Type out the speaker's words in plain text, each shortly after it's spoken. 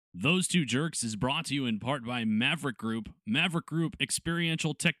Those Two Jerks is brought to you in part by Maverick Group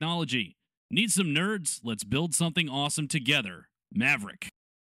Experiential Technology. Need some nerds? Let's build something awesome together. Maverick.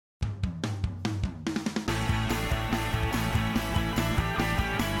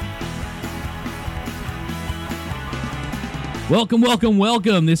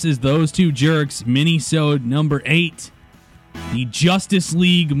 Welcome. This is Those Two Jerks, mini-sode number 8, the Justice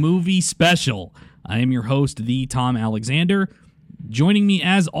League movie special. I am your host, the Tom Alexander. Joining me,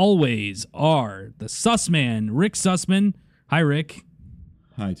 as always, are the Sussman, Rick Sussman. Hi, Rick.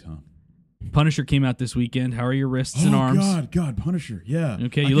 Hi, Tom. Punisher came out this weekend. How are your wrists and arms? God, Punisher, yeah.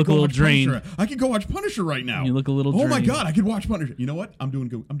 Okay, you look a little drained. Punisher. I could go watch Punisher right now. You look a little drained. Oh my God, I could watch Punisher. You know what? I'm doing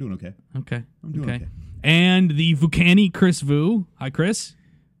good. I'm doing okay. Okay. I'm doing okay. And the Vucani, Chris Vu. Hi, Chris.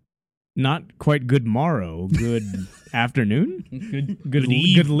 Not quite good morrow. Good afternoon. Good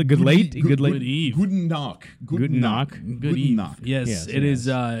eve. Good late. Good Good eve. Guten Nacht. Good knock. Good eve. Yes, Yes, it yes.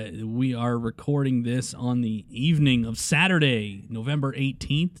 is. We are recording this on the evening of Saturday, November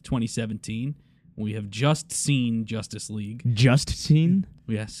 18th, 2017. We have just seen Justice League. Just seen.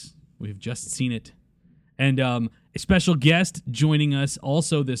 Yes, we've just seen it. And a special guest joining us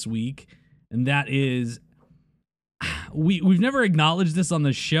also this week, and that is... We've never acknowledged this on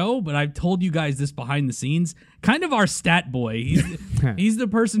the show, but I've told you guys this behind the scenes. Kind of our stat boy. He's the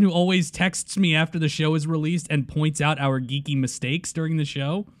person who always texts me after the show is released and points out our geeky mistakes during the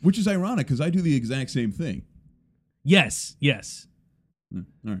show. Which is ironic because I do the exact same thing. Yes. All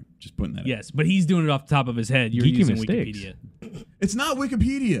right, just putting that Yes, but he's doing it off the top of his head. You're Geeky using mistakes. Wikipedia. out. It's not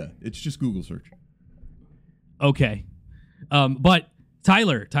Wikipedia. It's just Google search. Okay. But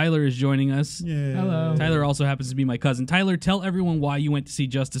Tyler is joining us. Yeah. Hello. Tyler also happens to be my cousin. Tyler, tell everyone why you went to see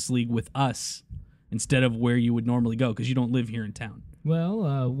Justice League with us instead of where you would normally go, because you don't live here in town.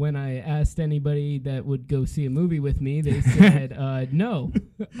 Well, when I asked anybody that would go see a movie with me, they said no.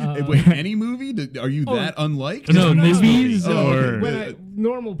 Wait, any movie? Are you that unlike? No, movies Oh, or okay. When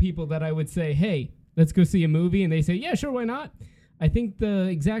normal people that I would say, hey, let's go see a movie, and they say, yeah, sure, why not? I think the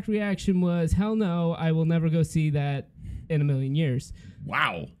exact reaction was, hell no, I will never go see that in a million years.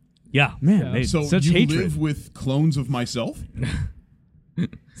 Wow. Yeah. man. They, So such you hatred. live with clones of myself?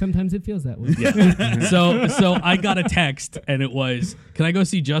 Sometimes it feels that way. Yeah. So I got a text and it was, "Can I go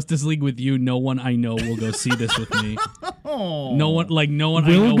see Justice League with you? No one I know will go see this with me. Oh. No one I know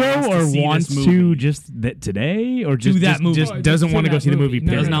Will wants go to or see wants this movie. to just today or just that movie. Just doesn't want to go see the movie.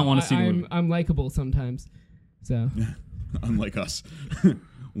 No, Does period. not wanna see the movie. I'm likable sometimes. So Unlike us.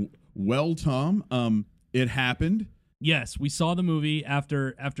 Well, Tom, it happened. Yes, we saw the movie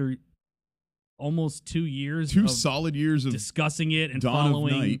after almost 2 years Two of solid years of discussing it and Dawn of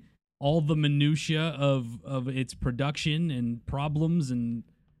following Night. all the minutia of its production and problems and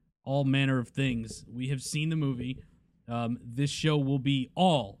all manner of things. We have seen the movie. This show will be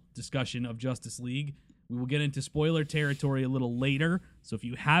all discussion of Justice League. We will get into spoiler territory a little later. So if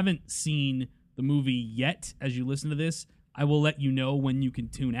you haven't seen the movie yet as you listen to this, I will let you know when you can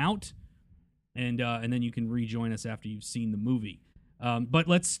tune out. And then you can rejoin us after you've seen the movie. But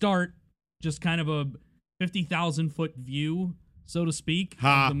let's start just kind of a 50,000-foot view, so to speak,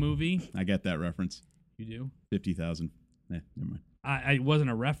 Ha. of the movie. I get that reference. You do? 50,000. Never mind. It wasn't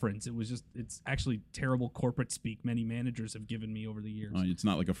a reference. It was just, it's actually terrible corporate speak many managers have given me over the years. It's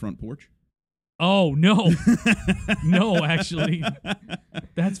not like a front porch? Oh, no. No, actually.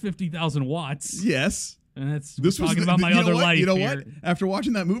 That's 50,000 watts. Yes. And that's This was talking about my other life You know here. what? After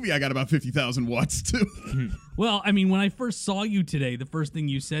watching that movie, I got about 50,000 watts too. Well, I mean, when I first saw you today, the first thing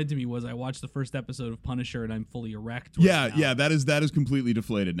you said to me was, I watched the first episode of Punisher and I'm fully erect. right now." Yeah, that is completely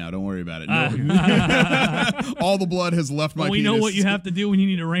deflated now. Don't worry about it. No. All the blood has left my Well, we penis. know what you have to do when you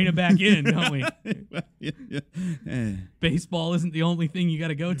need to rein it back in, don't we? Eh. Baseball isn't the only thing you got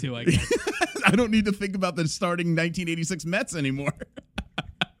to go to, I guess. I don't need to think about the starting 1986 Mets anymore.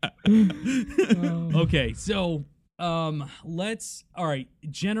 Okay, so all right,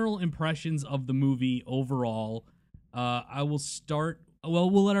 general impressions of the movie overall. I will start, well,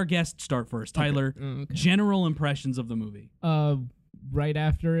 we'll let our guest start first. Tyler, okay. general impressions of the movie. right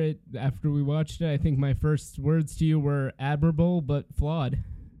after we watched it, I think my first words to you were admirable but flawed.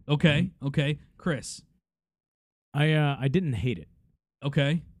 Okay, Chris. I didn't hate it.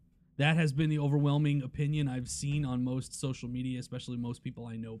 Okay. That has been the overwhelming opinion I've seen on most social media, especially most people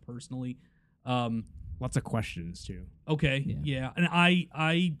I know personally. Lots of questions too. Okay, yeah. And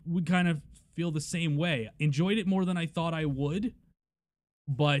I would kind of feel the same way. Enjoyed it more than I thought I would,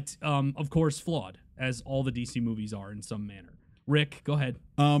 but of course flawed, as all the DC movies are in some manner. Rick, go ahead.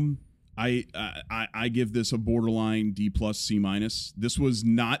 I give this a borderline D+, C-. This was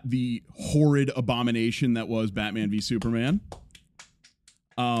not the horrid abomination that was Batman v Superman.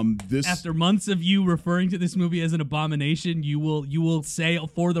 This After months of you referring to this movie as an abomination, you will say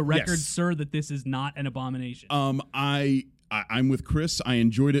for the record, Yes. sir, that this is not an abomination. I'm with Chris. I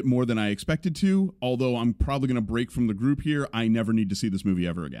enjoyed it more than I expected to. Although I'm probably going to break from the group here. I never need to see this movie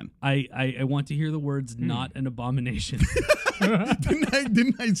ever again. I want to hear the words "not an abomination."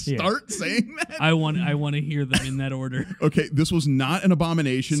 Didn't I start saying that? I want to hear them in that order. Okay, this was not an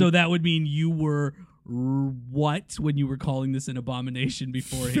abomination. So that would mean you were what when you were calling this an abomination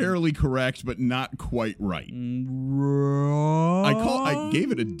beforehand? Fairly correct, but not quite right. Wrong. I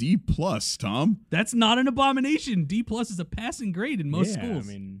gave it a D plus, Tom. That's not an abomination. D+ is a passing grade in most Yeah, schools.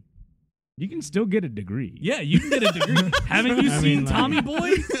 I mean, you can still get a degree. Yeah, you can get a degree. Haven't you I seen mean, like- Tommy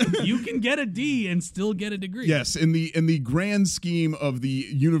Boy? You can get a D and still get a degree. Yes, in the grand scheme of the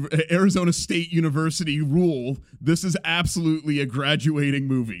Arizona State University rule, this is absolutely a graduating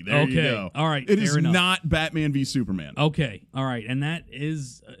movie. There you Okay. go. All right, It is fair enough. not Batman v Superman. Okay. All right. And that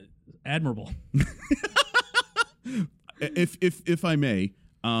is admirable. If I may,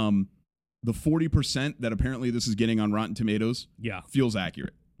 the 40% that apparently this is getting on Rotten Tomatoes Yeah. feels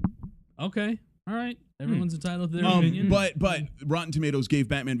accurate. Okay. All right. Everyone's entitled to their opinion. But Rotten Tomatoes gave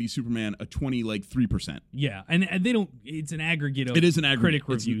Batman v Superman a 3%. Yeah, and they don't. It's an aggregate of It is an aggregate.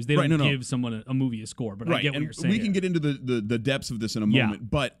 critic It's- reviews. They right, don't no, no. give someone a movie a score, but I Right, get what and you're saying. we can get into the depths of this in a Yeah. moment,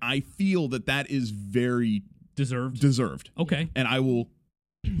 but I feel that is very Deserved. deserved. Okay. And I will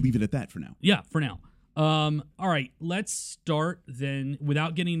leave it at that for now. Yeah, for now. All right, let's start then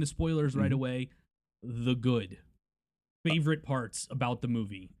without getting into spoilers right away. The good. Favorite parts about the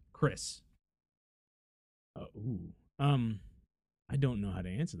movie, Chris. I don't know how to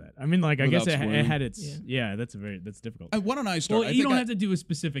answer that. I mean, like, I Without guess it spoiling. had its. Yeah, that's difficult. Why don't I start? Well, you don't have to do a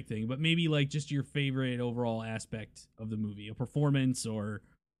specific thing, but maybe like just your favorite overall aspect of the movie, a performance or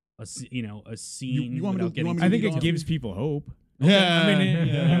a scene. You want me to- without you getting want me too I think go it off? gives people hope. Yeah. I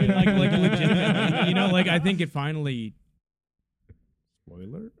mean, like legitimately, you know, like I think it finally.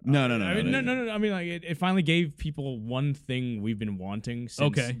 Spoiler? No. I mean, no. I mean, like it finally gave people one thing we've been wanting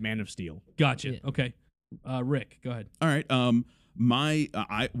since Okay. Man of Steel. Gotcha. Yeah. Okay. Rick, go ahead. All right.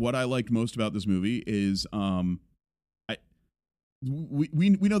 What I liked most about this movie is we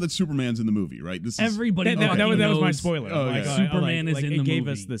know that Superman's in the movie, right? This is Everybody That was knows my spoiler. Oh, Like, yeah. Superman is like, in it the gave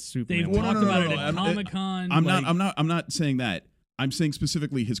movie. us the Superman. They've Well, talked no, about no, it at no, Comic-Con. I'm not saying that. I'm saying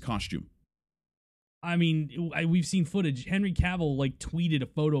specifically his costume. I mean, we've seen footage. Henry Cavill tweeted a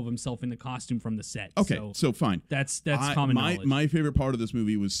photo of himself in the costume from the set. Okay, so so fine. that's common knowledge. My favorite part of this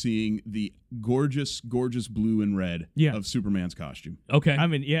movie was seeing the gorgeous blue and red Yeah. of Superman's costume. Okay, I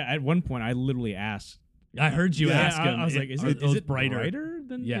mean, yeah. At one point, I literally asked. I heard you ask him. I was like, are is those it brighter?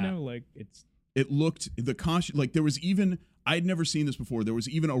 than Yeah. you know? Like it's. It looked the costume like there was even I'd never seen this before. There was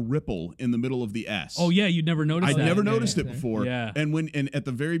even a ripple in the middle of the S. Oh yeah, you'd never noticed I'd that. never Yeah, noticed yeah, it yeah. before. Yeah. And at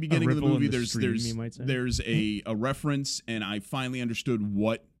the very beginning of the ripple in movie, the there's stream, you might say. there's a reference, and I finally understood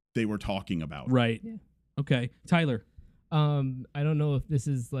what they were talking about. Right. Yeah. Okay, Tyler. I don't know if this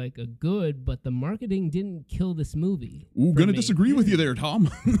is like a good, but the marketing didn't kill this movie. Ooh, for gonna me. disagree with you there, Tom.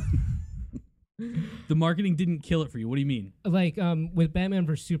 The marketing didn't kill it for you. What do you mean? Like with Batman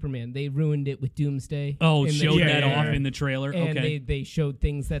vs Superman, they ruined it with Doomsday. Oh, in the showed that trailer. off in the trailer. And Okay. they showed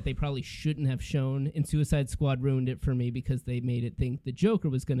things that they probably shouldn't have shown. And Suicide Squad ruined it for me because they made it think the Joker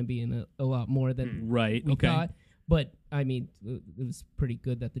was going to be in a lot more than Right. we Okay. thought. But I mean, it was pretty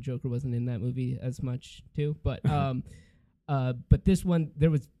good that the Joker wasn't in that movie as much too. But but this one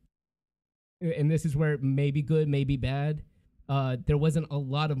there was, and this is where it may be good, maybe bad. There wasn't a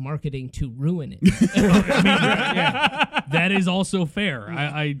lot of marketing to ruin it. That is also fair.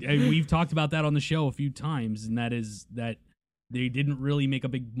 I we've talked about that on the show a few times, and that is that they didn't really make a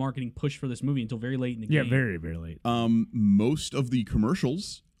big marketing push for this movie until very late in the Yeah, game. very very late. Most of the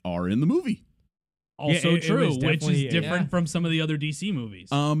commercials are in the movie. Also Yeah, it true, was which definitely- is different yeah. from some of the other DC movies,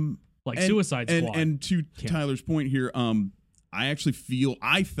 like and- Suicide Squad. And to Tyler's point here,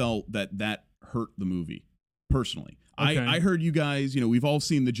 I felt that hurt the movie personally. Okay. I heard you guys, we've all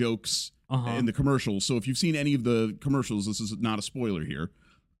seen the jokes Uh-huh. in the commercials. So if you've seen any of the commercials, this is not a spoiler here.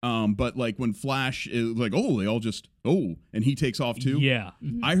 But like when Flash is like, they all just, and he takes off too. Yeah.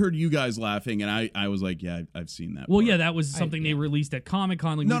 I heard you guys laughing, and I was like, yeah, I've seen that. Well, part. yeah, that was something they released at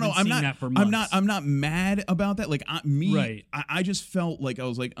Comic-Con. Like, No, we've no, been I'm seeing not. that for months. I'm not mad about that. Like Right. I just felt like I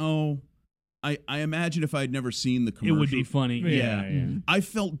was like, I imagine if I had never seen the It commercial, would be funny. Yeah. I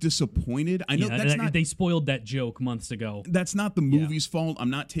felt disappointed. I know Yeah, that's not they spoiled that joke months ago. that's not the movie's fault.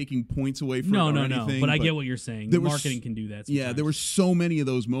 I'm not taking points away from No, it or no, anything. no. But I get what you're saying. there was- Marketing can do that. Yeah, Sometimes. there were so many of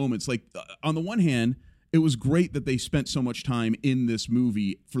those moments. Like on the one hand, it was great that they spent so much time in this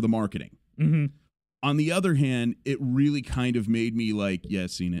movie for the marketing. Mm-hmm. On the other hand, it really kind of made me like, yeah,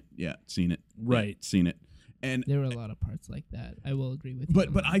 seen it. Yeah, seen it. Right. Yeah, seen it. And There were a lot of parts like that. I will agree with you.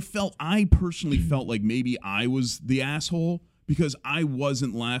 but I personally felt like maybe I was the asshole because I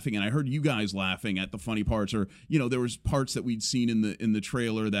wasn't laughing, and I heard you guys laughing at the funny parts, or there was parts that we'd seen in the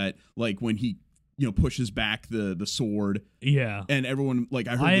trailer that, like, when he pushes back the sword, Yeah. and everyone, like,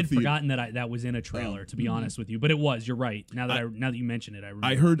 I had forgotten that was in a trailer, to be honest with you, but it was. You're right. Now that you mention it, I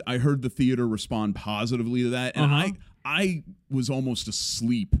remember. I heard the theater respond positively to that, and I was almost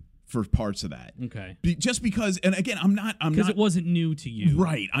asleep for parts of that. Okay. Just because, and again, I'm not Because it wasn't new to you.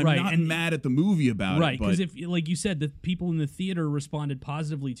 right. I'm not mad at the movie about right, it. Right, because if, like you said, the people in the theater responded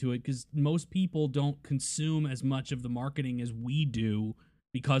positively to it, because most people don't consume as much of the marketing as we do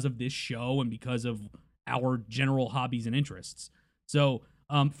because of this show and because of our general hobbies and interests. So,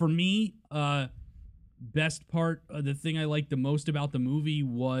 for me, best part, the thing I liked the most about the movie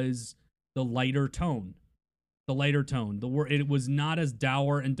was the lighter tone. It was not as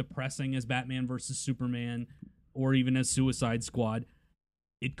dour and depressing as Batman versus Superman or even as Suicide Squad.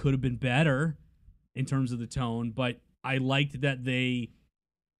 It could have been better in terms of the tone, but I liked that they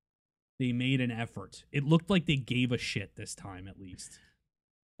made an effort. It looked like they gave a shit this time, at least.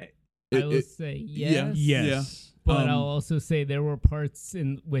 I will say yes. Yes. But I'll also say there were parts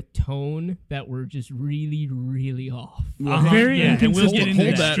with tone that were just really, really off. Very and we'll get into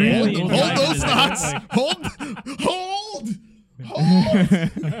hold that. that. We'll Hold dive those into that. thoughts. Hold.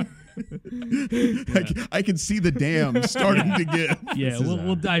 I can see the dam starting to give. Yeah,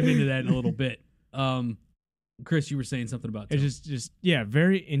 we'll dive into that in a little bit. Chris, you were saying something about tone. It's just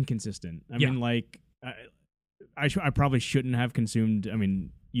very inconsistent. I mean, like, I probably shouldn't have consumed. I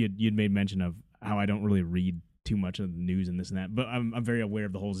mean, you'd made mention of how I don't really read too much of the news and this and that, but I'm very aware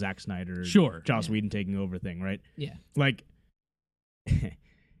of the whole Zack Snyder, Joss Whedon taking over thing, right? Yeah. Like,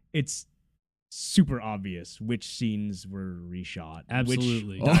 it's super obvious which scenes were reshot.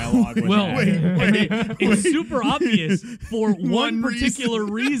 Absolutely. Which dialogue was Well, added. it's super obvious for one particular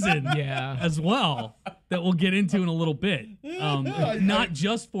reason Yeah. as well that we'll get into in a little bit. Not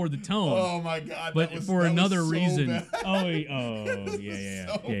just for the tone. Oh my god! But for another reason.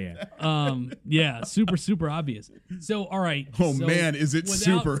 Yeah. Super obvious. So, all right. Oh so man, is it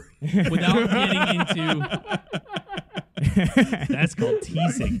super? Without getting into that's called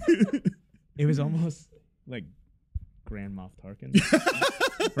teasing. It was almost like Grand Moff Tarkin,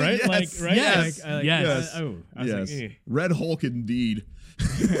 right? Yes. Like, right? Yes. Like, Yes. I was Yes, like, eh. Red Hulk indeed.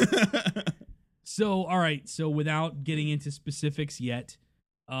 So, all right. So, without getting into specifics yet,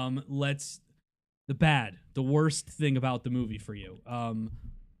 the worst thing about the movie for you.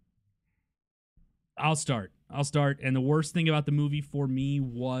 I'll start. And the worst thing about the movie for me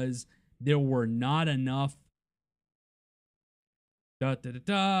was there were not enough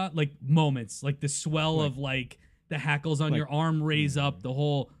like moments, like the swell of like the hackles on your arm raise up, the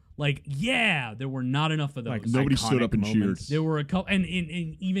whole there were not enough of those. Like Nobody stood up and moments. cheered. There were a couple, and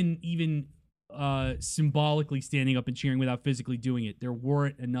even symbolically standing up and cheering without physically doing it. There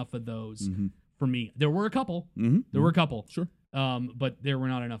weren't enough of those for me. There were a couple. There were a couple. Sure. But there were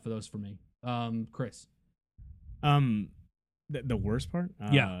not enough of those for me. Chris. The worst part?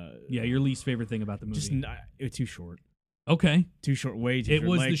 Yeah, your least favorite thing about the movie. Just it was too short. Okay. Too short. Way too short. It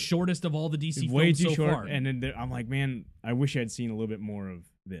was like, the shortest of all the DC films way too so short. far. And then I'm like, man, I wish I'd seen a little bit more of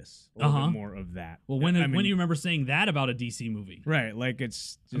this. A little bit more of that. Well, when do you remember saying that about a DC movie? Right, like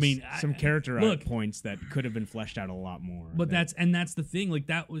it's just some character look, points that could have been fleshed out a lot more. But that's the thing. Like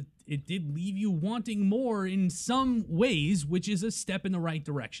it did leave you wanting more in some ways, which is a step in the right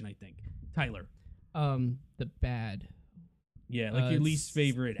direction, I think. Tyler. The bad. Yeah, like your least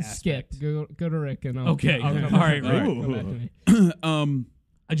favorite aspect. Skip. Go to Rick and Okay. I'll come All back. right, Rick. Come back to me.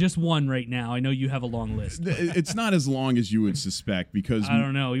 I just one right now. I know you have a long list. It's not as long as you would suspect because I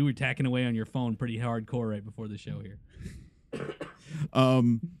don't know. You were tacking away on your phone pretty hardcore right before the show here. I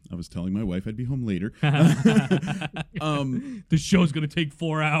was telling my wife I'd be home later. The show's gonna take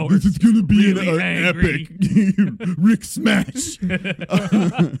 4 hours. This is gonna be Really an angry. epic Rick smash.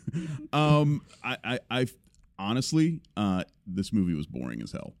 I honestly, this movie was boring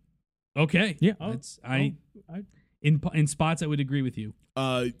as hell. Okay. Yeah. In spots I would agree with you.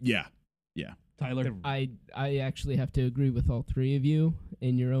 Yeah. Tyler. I actually have to agree with all three of you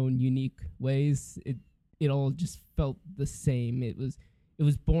in your own unique ways. It all just felt the same. It was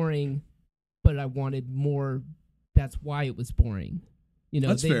boring, but I wanted more. That's why it was boring.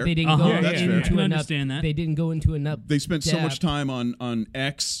 That's fair. They didn't go That's fair. into I can enough. understand that. They didn't go into enough. They spent so much depth. time on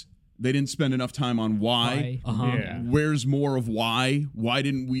X. They didn't spend enough time on Y. Yeah. Where's more of Y? Why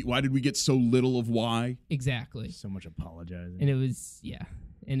did we get so little of Y? Exactly. So much apologizing. And it was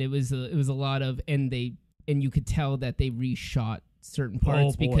and it was a lot of, and you could tell that they reshot certain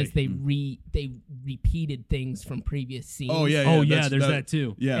parts because they repeated things from previous scenes. Oh yeah, there's that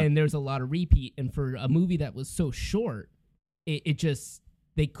too. Yeah, and there's a lot of repeat. And for a movie that was so short, it just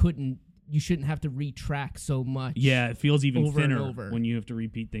they couldn't. You shouldn't have to retrack so much. Yeah, it feels even over and thinner over. when you have to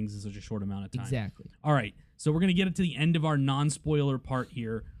repeat things in such a short amount of time. Exactly. All right, so we're gonna get it to the end of our non-spoiler part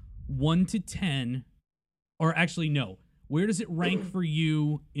here. 1 to 10, or actually no. Where does it rank for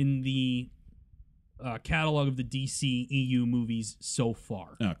you in the catalog of the DC EU movies so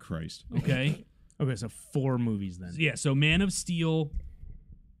far? Oh Christ. Okay. Okay, so 4 movies then. Yeah. So Man of Steel,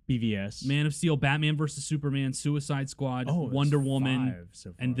 BVS. Man of Steel, Batman vs Superman, Suicide Squad, Oh, it's Wonder Woman, 5 so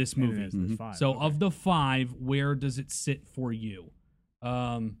far. and this movie. There's 5. So Okay. of the 5, where does it sit for you?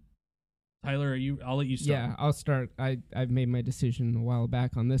 Tyler, I'll let you start. Yeah, I'll start. I've made my decision a while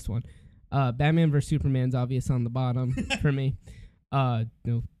back on this one. Batman vs Superman's obvious on the bottom for me.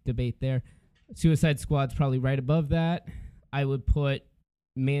 No debate there. Suicide Squad's probably right above that. I would put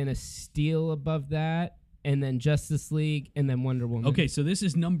Man of Steel above that, and then Justice League, and then Wonder Woman. Okay, so this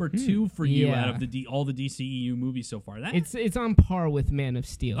is number 2 for you Yeah. out of all the DCEU movies so far. That It's on par with Man of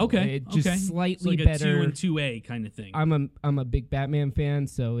Steel. okay, It just okay. It's slightly like a better. 2 and 2A kind of thing. I'm a big Batman fan,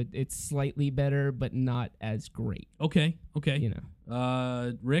 so it's slightly better, but not as great. Okay. You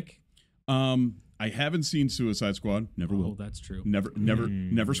know. Rick. I haven't seen Suicide Squad. Never Oh, will. that's true.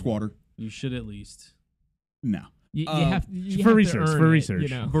 Never squatter. You should at least No. You Um, have for have to research, earn for it, research. you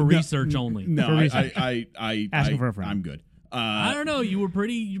know. for research only. No, For research. Asking for a friend. I'm good. I don't know. You're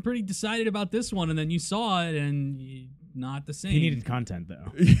pretty decided about this one, and then you saw it, and not the same. He needed content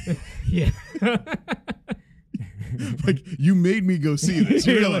though. Yeah. Like you made me go see this.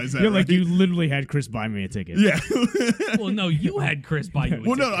 You realize that? You're like right? you literally had Chris buy me a ticket. Yeah. Well, no, you had Chris buy you.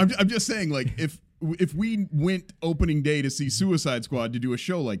 Well, no, I'm just saying, like, if we went opening day to see Suicide Squad to do a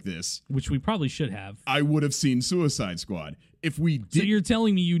show like this, which we probably should have. I would have seen Suicide Squad. If we So did, you're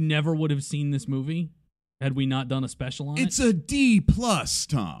telling me you never would have seen this movie had we not done a special on it's it? a D+,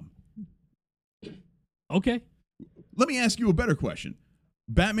 Tom. Okay. Let me ask you a better question.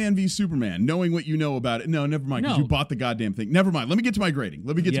 Batman v Superman, knowing what you know about it. No, never mind, because No. you bought the goddamn thing. Never mind. Let me get to my grading.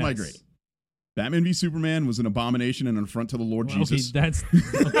 Yes. Batman v Superman was an abomination and an affront to the Lord Well, Jesus. Okay, that's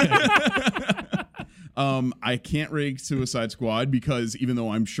okay. I can't rank Suicide Squad because even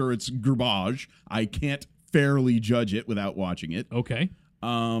though I'm sure it's garbage, I can't fairly judge it without watching it. Okay.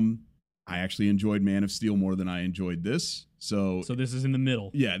 I actually enjoyed Man of Steel more than I enjoyed this. So this is in the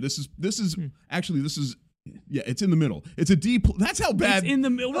middle. yeah, this is it's in the middle. It's a D. That's how bad. It's in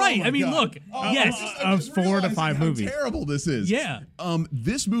the middle. Right. Oh my I mean, God. look. Oh, yes. I'm Of just 4 to realizing 5 how movies. terrible this is. Yeah.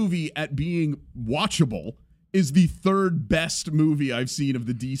 This movie at being watchable is the 3rd best movie I've seen of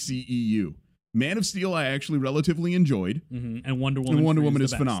the DCEU. Man of Steel I actually relatively enjoyed. Mhm. And Wonder Woman. And Wonder for you Woman the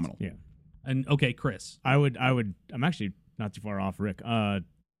is best. phenomenal. Yeah. And okay, Chris. I'm actually not too far off, Rick.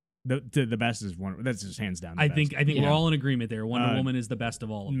 The best is one. That's just hands down. The I best. think Yeah. we're all in agreement there. Wonder Uh, Woman is the best of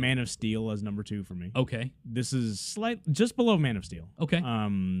all of them. Man of Steel is number 2 for me. Okay. This is just below Man of Steel. Okay.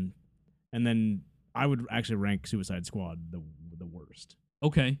 And then I would actually rank Suicide Squad the worst.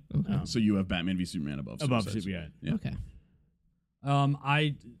 Okay. So you have Batman v Superman above Suicide Squad. Yeah. Okay.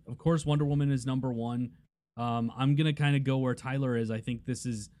 Of course Wonder Woman is number 1. I'm gonna kind of go where Tyler is. I think this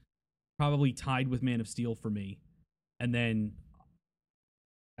is probably tied with Man of Steel for me, and then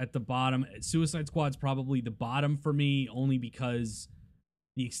at the bottom, Suicide Squad's probably the bottom for me, only because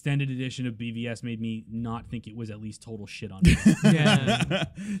the extended edition of BVS made me not think it was at least total shit on it. Yeah.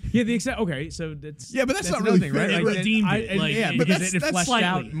 Yeah, okay, so that's Yeah, but that's not another really thing, right? fair. It redeemed it. Like, yeah, it- because that's- it that's fleshed slightly.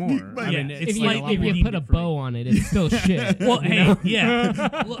 out more. But I yeah, mean, it's If like- you redeemed put a it for me. bow on it, it's still shit. Well, you hey, know?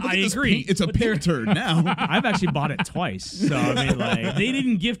 yeah, well, I This agree. pink- it's a but they're- pink turd now. I've actually bought it twice, so I mean, like, They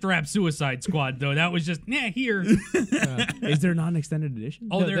didn't gift wrap Suicide Squad though. That was just here. is there not an extended edition?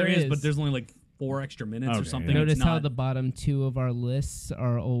 Oh, No, there there is, is. but there's only like 4 extra minutes or Okay, something. yeah. It's Notice how not- the bottom 2 of our lists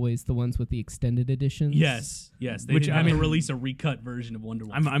are always the ones with the extended editions? Yes. They Which, didn't I have to mean- release a recut version of Wonder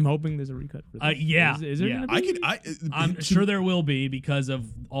Woman. I'm hoping there's a recut for this. Yeah, Is there yeah. gonna be? I'm sure there will be because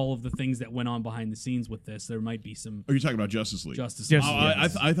of all of the things that went on behind the scenes with this. There might be some Are you talking about Justice League? Justice. Yes.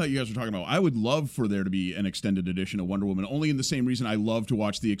 League. I thought you guys were talking about. I would love for there to be an extended edition of Wonder Woman, only in the same reason I love to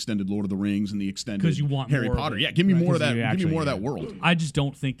watch the extended Lord of the Rings and the extended 'Cause you want Harry more of Potter. it. Yeah, give me more of 'Cause that. you Give me actually- more of that yeah. world. I just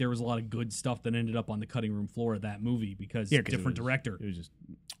don't think there was a lot of good stuff that ended up on the cutting room floor of that movie because 'cause different it was- director. It was just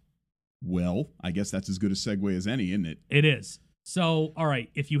Well, I guess that's as good a segue as any, isn't it? It is. So, all right,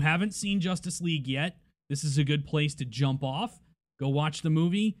 if you haven't seen Justice League yet, this is a good place to jump off. Go watch the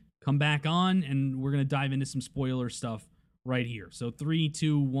movie, come back on, and we're going to dive into some spoiler stuff right here. So 3,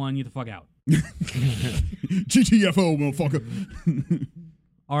 2, 1, get the fuck out. GTFO, motherfucker.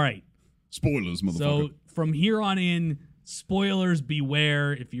 All right. Spoilers, motherfucker. So from here on in, spoilers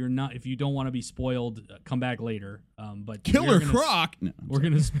beware. If you don't want to be spoiled, come back later. But Killer Croc. No, we're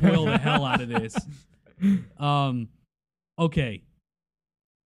gonna spoil the hell out of this. Okay.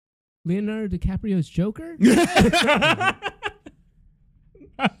 Leonardo DiCaprio's Joker?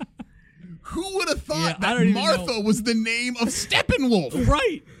 Who would have thought Yeah, I that don't even Martha know. was the name of Steppenwolf?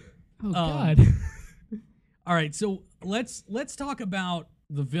 Right. Oh God. All right. So let's talk about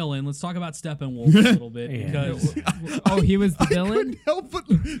the villain. Let's talk about Steppenwolf a little bit Yeah. because Oh, he was the I villain? couldn't help but.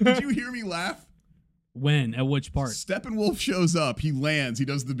 Did you hear me laugh? when at which part? Steppenwolf shows up. He lands. He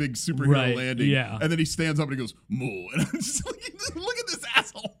does the big superhero Right, landing. yeah. And then he stands up and he goes, "Moo." And I'm just like, look at this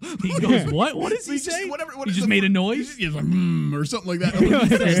asshole. He goes, what? What does he Just- say? What He is just the made a fir- noise? He's like, or something like that. I'm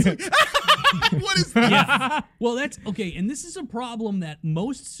like, what is that? Yeah. Well, that's okay. And this is a problem that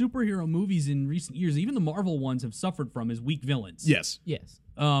most superhero movies in recent years, even the Marvel ones, have suffered from is weak villains. Yes. Yes.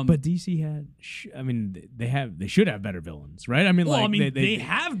 But DC had, they should have better villains, right? I mean, well, like I mean, they they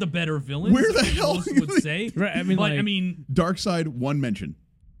have the better villains. Where the hell most would say? Right, I mean, but like- I mean, Darkseid, one mention.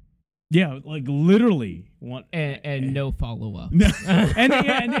 yeah, like literally one. And no follow up. And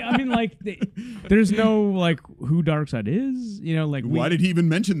I mean, like, there's no like who Darkseid is, you know, like Why did he even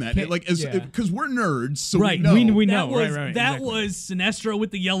mention that? Can't- Like, yeah. because we're nerds, so right? we know. we that know, was right, that exactly. was Sinestro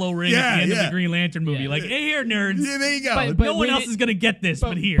with the yellow ring at Yeah, the end yeah. of the Green Lantern movie. Yeah. Like, hey, here, nerds. Yeah, there you go. But No one we else did- is gonna get this,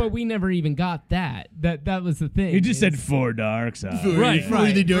 but here. But we never even got that. That was the thing. He just said is- for Darkseid. Right, for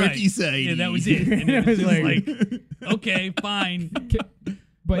right, the darky right. side. Yeah, that was it. And it was just like, okay, fine.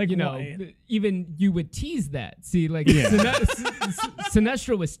 But Like, you know, why- even you would tease that. See, like Yeah.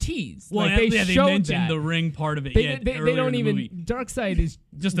 Sinestro was teased. Well, like, they they showed mentioned that. the ring part of it. They, yeah, they earlier don't in the even. movie. Darkseid is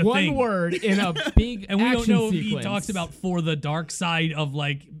Just a one thing. word in a big And we don't action know if sequence. he talks about for the dark side of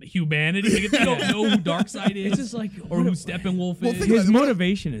like humanity. Like, if you don't know who Darkseid is, It's just like or who Steppenwolf Well, is. think His about it.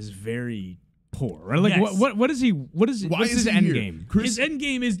 motivation is very poor, right? Like, Yes. what is he? What is Why what's is his he end here? game? Chris, His end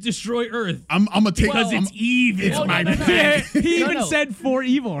game is destroy Earth I'm gonna take. because I'm- it's evil. It's my no, no, bag. He No, even no. said for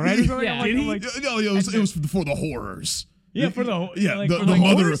evil, right? Or something. Yeah. I'm Did he? like, No, it was for the horrors. yeah, for the Yeah, like, the for mother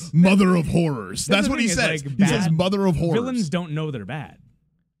horrors? mother of horrors. That's That's the what he thing, says. it's like He says bad mother of horrors. Villains don't know they're bad,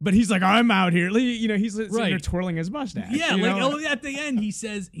 but he's like, I'm out here. You know, he's sitting there Right. twirling his mustache. Yeah, you like know? at the end he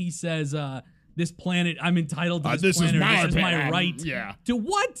says this planet, I'm entitled to This is planet. my This is my planet. right. Yeah. To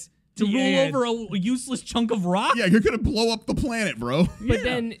what? To Yeah. rule over a useless chunk of rock? Yeah, you're gonna blow up the planet, bro. But Yeah.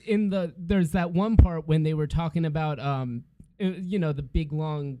 then there's that one part when they were talking about the big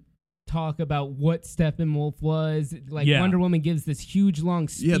long talk about what Steppenwolf was. Like Yeah. Wonder Woman gives this huge long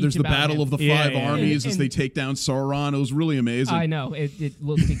speech. Yeah, there's the about battle him. of the Yeah, five yeah, yeah. armies as And- they take down Sauron. It was really amazing. I know it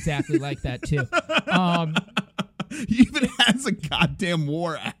looked exactly like that too. He even has a goddamn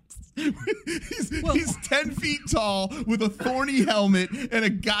war axe. he's 10 feet tall with a thorny helmet and a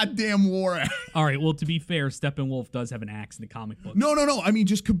goddamn war axe. All right, well, to be fair, Steppenwolf does have an axe in the comic book. No. I mean,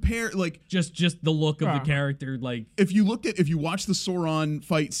 just compare, like, Just the look of the character, like if you watch the Sauron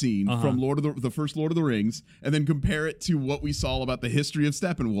fight scene from the first Lord of the Rings, and then compare it to what we saw about the history of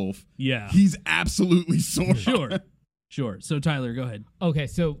Steppenwolf, yeah. he's absolutely Sauron. Sure. So Tyler, go ahead. Okay,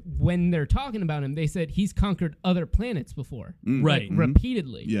 so when they're talking about him, they said he's conquered other planets before, Right. like,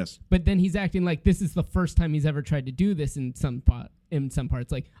 repeatedly. Yes. But then he's acting like this is the first time he's ever tried to do this in some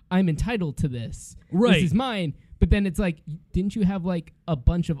parts. Like, I'm entitled to this. Right. This is mine. But then it's like, didn't you have like a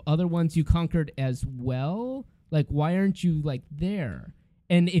bunch of other ones you conquered as well? Like, why aren't you like there?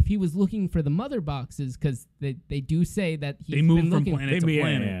 And if he was looking for the mother boxes, because they do say that he's They move been from looking planet to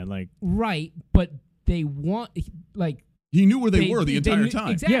planet. Yeah, like right, but they want like He knew where they They- were the they entire knew-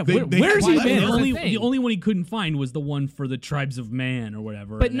 time. exactly. Yeah, where's Why he was been? it The a only, thing? the only one he couldn't find was the one for the tribes of man or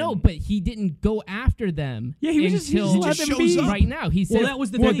whatever. But and no, then- but he didn't go after them. Yeah, he was just- he until just let them shows be. up. right now. He said, Well, that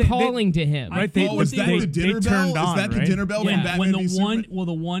was the we're thing. They- calling to him. I Right, they- thought Was what that they the were- dinner they bell? turned on, Is that the right? dinner bell from Yeah, Batman when the v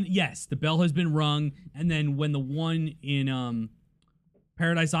Superman? one, yes, the bell has been rung, and then when the one in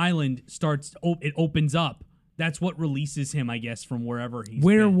Paradise Island starts, it opens up. That's what releases him, I guess, from wherever he's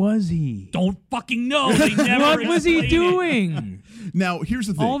where been. was he? Don't fucking know. They never What was he explain it. doing Now, here's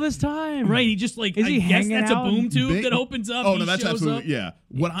the thing. all this time? Right, he just like Is I he guess hanging that's out a boom and tube big- that opens up. Oh he no, that's shows absolutely up.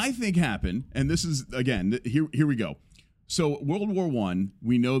 yeah. What I think happened, and this is again, here we go. So World War I,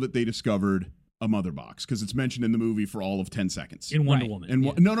 we know that they discovered a mother box because it's mentioned in the movie for all of 10 seconds. In Wonder Right. Woman, And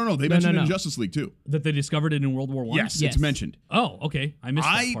no, they mentioned it in no. Justice League too. that they discovered it in World War I. Yes, Yes. it's mentioned. Oh, okay. I missed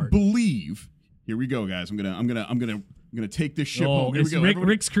that I part. believe. Here we go, guys. I'm gonna take this ship Oh, home. Here we it's go.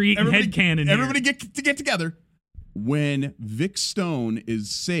 Rick's creating everybody, headcanon here. Everybody get together. when Vic Stone is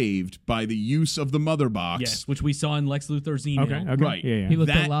saved by the use of the mother box. Yes, which we saw in Lex Luthor's email. Okay. Right. Yeah. He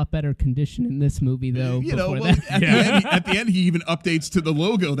looked That- a lot better conditioned in this movie, though. You know, before well, that. at the end, he even updates to the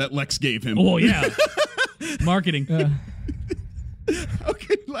logo that Lex gave him. Oh yeah, marketing. How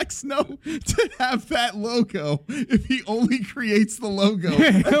can Lex know to have that logo if he only creates the logo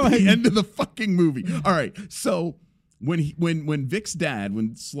at the end of the fucking movie? All right, so when Vic's dad,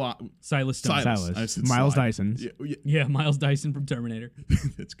 when Silas Stone. I said Miles Sly. Dyson. Yeah, Miles Dyson from Terminator.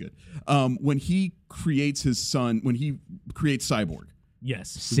 That's good. When he creates his son, when he creates Cyborg,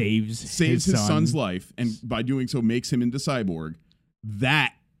 Yes. Saves his son. son's life, and by doing so makes him into Cyborg.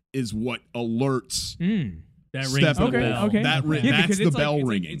 That is what alerts. That rings Step the okay, bell. okay. That ri- Yeah, that's because the it's bell like,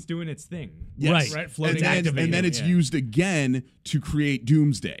 ringing. It's doing its thing. Yes. Right. Floating and then it's used again to create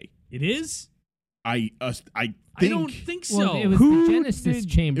Doomsday. It is? I I think don't think so. Well, it was Who the Genesis did-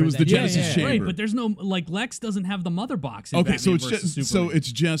 chamber. It was that the he Genesis had. chamber. Right, but there's no like Lex doesn't have the mother box. In okay, so Batman it's versus just Superman.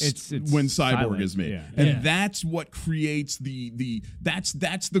 It's when Cyborg silent, is made, yeah. and Yeah. that's what creates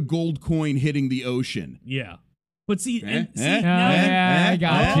that's the gold coin hitting the ocean. Yeah. But see, and, see Eh? now Oh, yeah, I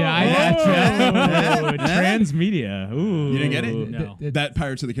gotcha. Oh, transmedia. Ooh. You didn't get it? No. That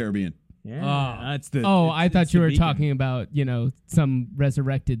Pirates of the Caribbean. Yeah, that's the. Oh, it's- I thought it's you the were beacon. talking about, some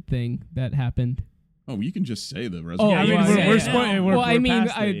resurrected thing that happened. Oh, you can just say the Oh, resurrection. I mean, well, we're yeah, spoiling- we're- well, I we're mean,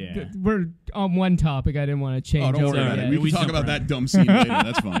 past it, yeah. we're on one topic. I didn't want to change Oh, don't over worry about yet. it. We We can talk jump about around. that dumb scene later.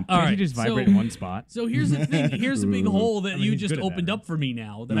 That's fine. All Can't right, you just so- vibrate in one spot? So here's the thing. Here's a big hole that I mean, you he's just good at opened that. up for me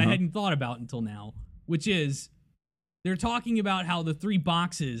now that I hadn't thought about until now, which is they're talking about how the 3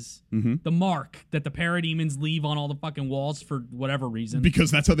 boxes, the mark that the parademons leave on all the fucking walls for whatever reason.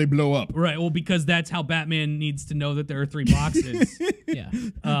 Because that's how they blow up. Right. Well, because that's how Batman needs to know that there are 3 boxes. Yeah.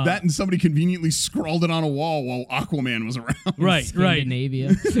 That and somebody conveniently scrawled it on a wall while Aquaman was around. right.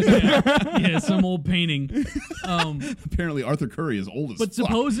 Scandinavia. Yeah, some old painting. Apparently, Arthur Curry is old as But fuck.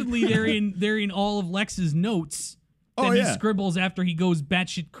 supposedly they're in all of Lex's notes that Oh, he yeah. scribbles after he goes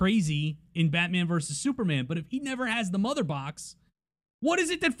batshit crazy in Batman versus Superman. But if he never has the mother box, what is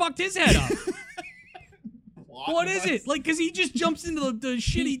it that fucked his head up? What is it? Like, because he just jumps into the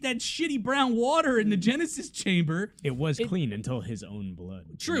shitty brown water in the Genesis chamber. It was clean until his own blood.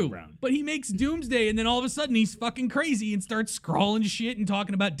 was True, brown. but he makes Doomsday, and then all of a sudden he's fucking crazy and starts scrawling shit and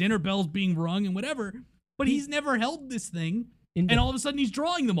talking about dinner bells being rung and whatever. But he's never held this thing, and all of a sudden he's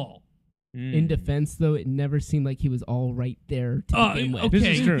drawing them all. In defense, though, it never seemed like he was all right there to begin with. okay.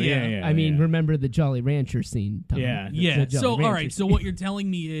 This is true. Yeah. Yeah. I mean, remember the Jolly Rancher scene? Tom? Yeah. Yeah. The Jolly So, all Rancher right. So, scene. what you're telling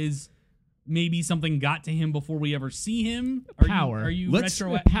me is maybe something got to him before we ever see him. Power. Are you Let's-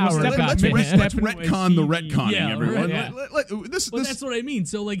 retro? power Let's, got let's, to him. let's retcon the retconning, Yeah, everyone. right. This Well, that's what I mean.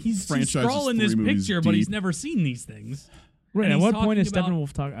 So, like, he's franchise is scrawling this 3 movies picture, but he's deep. never seen these things. Right. And At he's what point is talking about-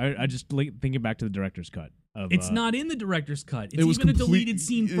 Steppenwolf talk? I just thinking back to the director's cut. Of, It's not in the director's cut. It's It was even a complete- deleted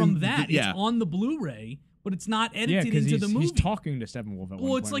scene from that. yeah. It's on the Blu-ray, but it's not Yeah, edited because into the movie. he's talking to Steppenwolf at well,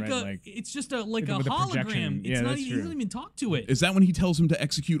 one it's point, like right? it's just a like a with a hologram. projection. It's Yeah, not. that's He true. doesn't even talk to it. Is that when he tells him to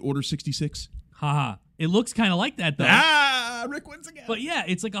execute Order 66? Haha. It looks kind of like that though. Rick wins again. But yeah,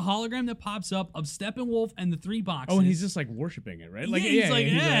 it's like a hologram that pops up of Steppenwolf and the 3 boxes. Oh, and he's just like worshiping it, right? Like, yeah, he's like,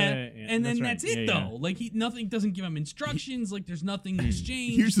 yeah, and then right. that's it Yeah, yeah. though. Like nothing doesn't give him instructions. Like there's nothing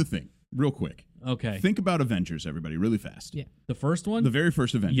exchanged. Here's the thing, real quick. okay. Think about Avengers, everybody, really fast. Yeah. The first one. The very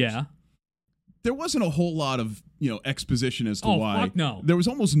first Avengers. yeah. There wasn't a whole lot of, exposition as to Oh, why. fuck no. There was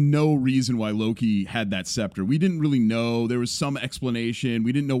almost no reason why Loki had that scepter. We didn't really know. There was some explanation.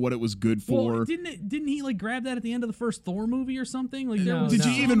 We didn't know what it was good for. Well, didn't he like grab that at the end of the first Thor movie or something? Like there No, was Did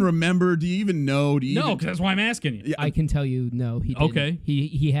you no. even remember? Do you even know? Do you No, even, because that's why I'm asking you. Yeah, I can tell you, no, he didn't. Okay.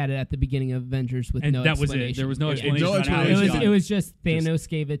 He had it at the beginning of Avengers with And no that was it. explanation. There was no Yeah. explanation. No on how he explanation. got It was just Thanos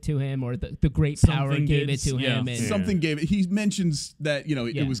gave it to him, or the great power Something gave did, it to yeah. him. And something gave it. He mentions that Yeah.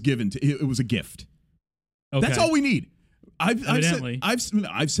 it was given to. It was a gift. Okay. That's all we need. Evidently. I've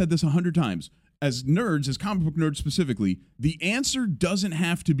said this 100 times. As nerds, as comic book nerds specifically, the answer doesn't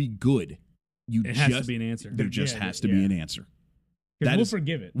have to be good. It has to be an answer. There just Yeah, has to yeah. be an answer. Because That we'll is-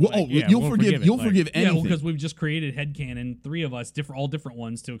 forgive it. Well, Like, yeah, you'll we'll forgive. it. You'll Like, forgive Yeah, anything. because we've just created headcanon, 3 of us, all different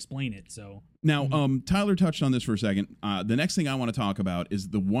ones to explain it. So Now, Tyler touched on this for a second. The next thing I want to talk about is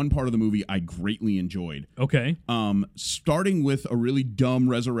the one part of the movie I greatly enjoyed. okay. Starting with a really dumb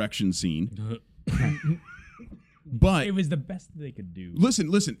resurrection scene. But It was the best they could do.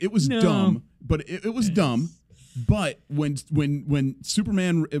 listen, it was No. dumb, but it was dumb. But when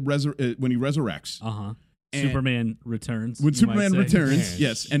Superman when he resurrects, Uh-huh. And- Superman returns. when you might Superman say. returns, Yeah.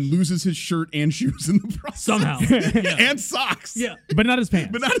 yes, and loses his shirt and shoes in the process, Somehow. Yeah. and socks, Yeah. But not his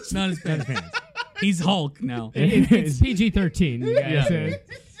pants. but not his Not his pants. He's Hulk now. it's PG-13. You guys. Yeah.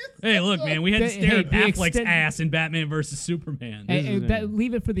 Hey, look, man, we had to The- stare hey, at the Affleck's extend- ass in Batman versus Superman. Hey,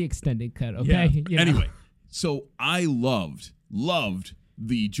 leave it for the extended cut, okay? Yeah. You know? Anyway, so I loved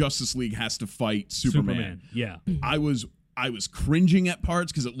the Justice League has to fight Superman. Yeah. I was cringing at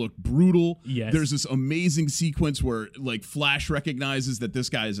parts because it looked brutal. Yes. There's this amazing sequence where like Flash recognizes that this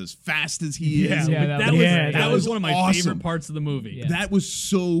guy is as fast as he is. Yeah, That was one of my awesome. favorite parts of the movie. Yeah. That was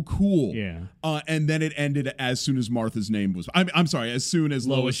so cool. Yeah. And then it ended as soon as Martha's name was. I'm sorry. As soon as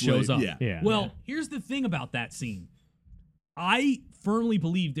Lois Lois shows Lane- up. Yeah. Yeah. Well, here's the thing about that scene. I firmly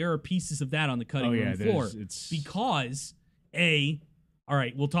believe there are pieces of that on the cutting room floor because all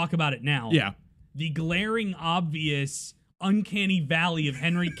right, we'll talk about it now. Yeah. The glaring, obvious, uncanny valley of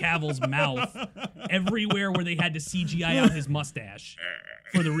Henry Cavill's mouth everywhere where they had to CGI out his mustache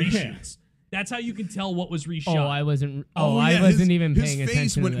for the reshoots. That's how you can tell what was reshot. I wasn't his- even his paying face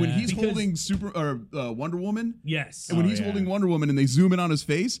attention when, to when that. he's Because- holding Wonder Woman. Yes. And when he's yeah. holding Wonder Woman and they zoom in on his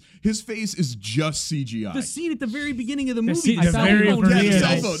face is just CGI. The scene at the very beginning of the movie. scene- the the cell very phone first- yeah, the Yeah,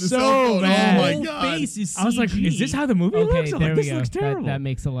 cell it's phone. The so cell phone. bad. Oh my whole god. face is CG. I was like, is this how the movie Okay, looks? I'm there like, we this go. looks terrible. That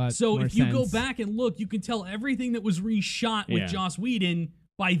makes a lot So more if you go sense. back and look, you can tell everything that was reshot with Yeah. Joss Whedon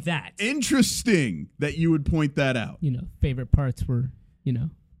by that. Interesting that you would point that out. Favorite parts were,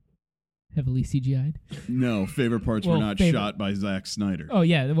 heavily CGI'd. No, favorite parts were Well, not favorite- shot by Zack Snyder. Oh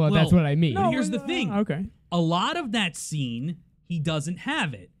yeah, well that's Well, what I mean. no, here's the thing. Okay. A lot of that scene, he doesn't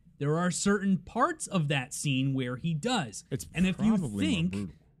have it. There are certain parts of that scene where he does. It's and if you probably more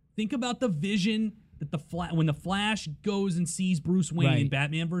brutal. think about the vision that when the Flash goes and sees Bruce Wayne in Right.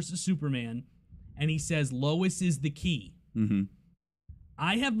 Batman versus Superman, and he says Lois is the key. Mm-hmm.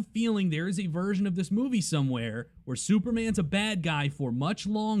 I have a feeling there is a version of this movie somewhere where Superman's a bad guy for much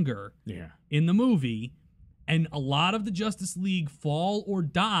longer Yeah. in the movie, and a lot of the Justice League fall or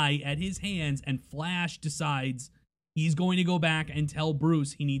die at his hands, and Flash decides he's going to go back and tell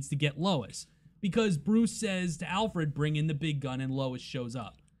Bruce he needs to get Lois. Because Bruce says to Alfred, bring in the big gun, and Lois shows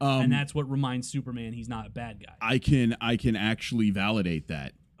up. And that's what reminds Superman he's not a bad guy. I can actually validate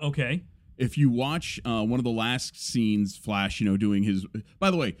that. Okay. If you watch one of the last scenes, Flash, doing his. By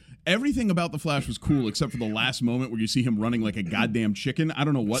the way, everything about the Flash was cool except for the last moment where you see him running like a goddamn chicken. I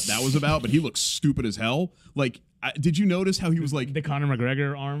don't know what that was about, but he looks stupid as hell. Like, did you notice how he was like? The Conor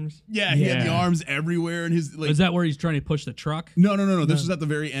McGregor arms. Yeah, he had the Yeah. arms everywhere, and his like. Is that where he's trying to push the truck? No. This is at the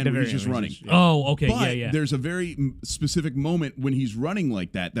very end The where very he's just end, running. yeah. Oh, okay. But yeah. there's a very specific moment when he's running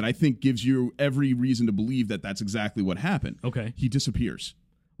like that I think gives you every reason to believe that that's exactly what happened. Okay. He disappears.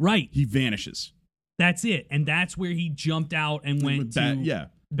 Right. He vanishes. That's it. And that's where he jumped out and went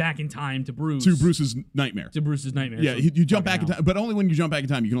back in time to Bruce. To Bruce's nightmare. To Bruce's nightmare. Yeah, So- you jump back in time, but only when you jump back in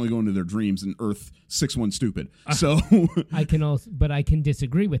time. You can only go into their dreams and Earth 6-1 stupid. So I can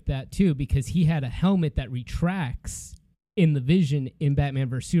disagree with that too because he had a helmet that retracts in the Vision in Batman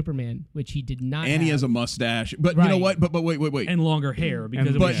vs Superman, which he did not. and he have. has a mustache. But you know Right. what? But wait. and longer hair because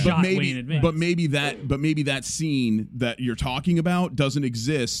it was but shot way in advance. maybe that scene that you're talking about doesn't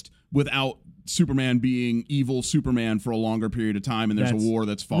exist without Superman being evil Superman for a longer period of time, and there's a war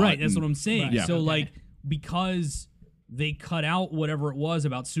that's fought. Right, that's and- what I'm saying. Right. Yeah. So, Okay. because they cut out whatever it was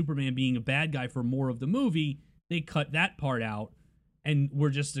about Superman being a bad guy for more of the movie, they cut that part out, and we're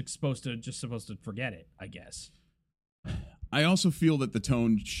just supposed to forget it, I guess. I also feel that the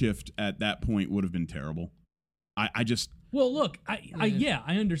tone shift at that point would have been terrible. I just Well, look, I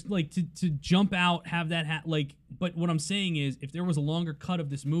understand. Like to jump out, have that but what I'm saying is, if there was a longer cut of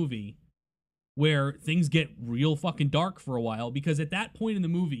this movie where things get real fucking dark for a while, because at that point in the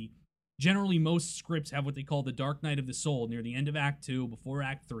movie, generally most scripts have what they call the Dark Night of the Soul near the end of Act 2, before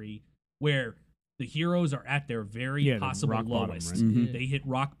Act 3, where the heroes are at their very Yeah, the possible rock bottom, lowest. right? Mhm. They hit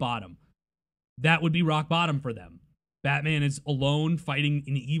rock bottom. That would be rock bottom for them. Batman is alone fighting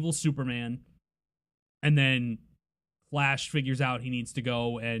an evil Superman, and then Flash figures out he needs to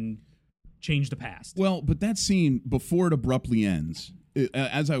go and change the past. well, but that scene before it abruptly ends,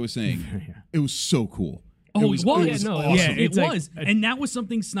 as I was saying, Yeah. it was so cool. Oh, it was awesome. Yeah, It it's like was. And that was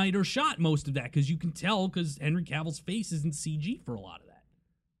something Snyder shot most of that, because you can tell because Henry Cavill's face isn't CG for a lot of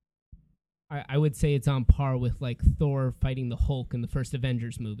that. I would say it's on par with like Thor fighting the Hulk in the first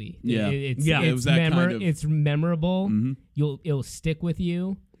Avengers movie. Yeah. It's, Yeah, it it's was that kind of- It's memorable. Mhm. It'll stick with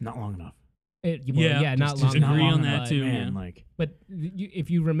you. Not long enough. Yeah, not just long. agree enough, on that but- too. Man, yeah. like But if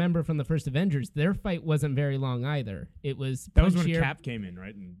you remember from the first Avengers, their fight wasn't very long either. It was that was when punchier. Cap came in,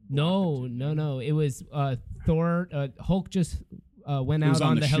 right? And No. It was Thor. Hulk just went It was out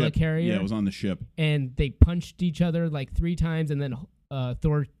on the ship. helicarrier. Yeah, it was on the ship. And they punched each other like 3 times, and then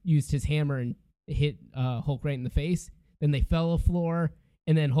Thor used his hammer and hit Hulk right in the face. Then they fell to the floor,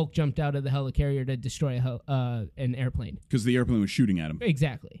 and then Hulk jumped out of the helicarrier to destroy an airplane. Because the airplane was shooting at him.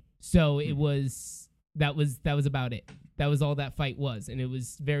 Exactly. So it was that was about it. That was all that fight was, and it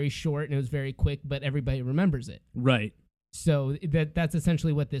was very short and it was very quick, but everybody remembers it. Right. So that's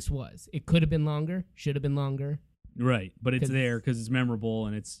essentially what this was. It could have been longer, should have been longer. Right, but it's there because it's memorable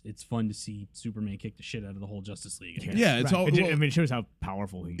and it's fun to see Superman kick the shit out of the whole Justice League. Yeah, it's all. I mean, it shows how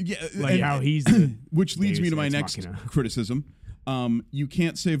powerful he. Yeah, like and- how he's. The which leads me to my Deus Ex next Machina. criticism. You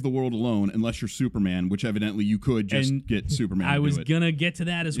can't save the world alone unless you're Superman, which evidently you could just And get Superman. I to was do it. gonna get to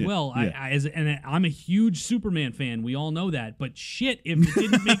that as well. yeah. I'm a huge Superman fan. We all know that. But shit, if it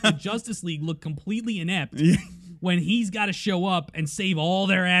didn't make the Justice League look completely inept when he's got to show up and save all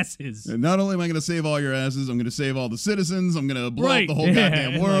their asses. And not only am I going to save all your asses, I'm going to save all the citizens. I'm going to blow Right. up the whole Yeah.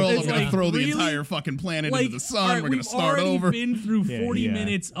 goddamn world. It's I'm going to like, throw the really? entire fucking planet into the sun. alright, We're going to start we've over. already been through 40 Yeah.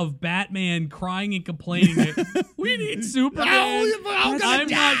 minutes of Batman crying and complaining that we need Superman. I'm gonna I'm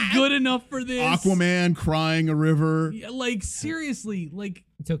not good enough for this. Aquaman crying a river. Yeah, like seriously, like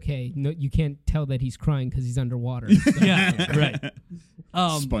It's okay. No, you can't tell that he's crying because he's underwater. yeah, right.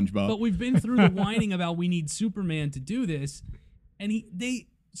 SpongeBob. But we've been through the whining about we need Superman to do this, and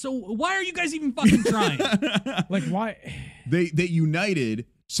So why are you guys even fucking trying? Like why? They united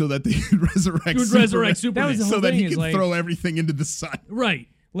so that they could resurrect You would Superman. resurrect Superman. That was the so whole that thing he is could like- throw everything into the sun. Right.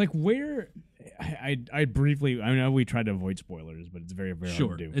 Like where? I briefly. I know we tried to avoid spoilers, but it's very very Sure.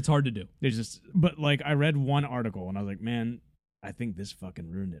 hard to do. It's hard to do. There's just, but like I read one article and I was like, man, I think this fucking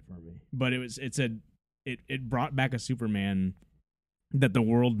ruined it for me. But it said it brought back a Superman that the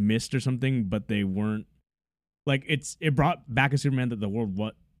world missed or something, but they weren't like it brought back a Superman that the world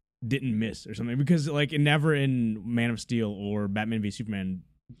didn't miss or something, because like it never in Man of Steel or Batman v Superman.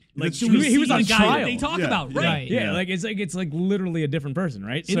 Like Do we he was see on the guy that trial. they talk Yeah. about, right? Right. Yeah, like it's like literally a different person,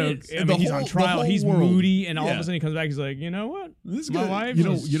 right? It so is. I mean, The he's whole- on the trial. whole He's world. moody, and all of Yeah. a sudden he comes back. He's like, you know what? This is My good. wife, You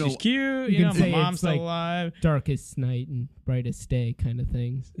know- she's, you know- she's cute. You You can know, say my mom's it's still like- alive. Darkest night and brightest day kind of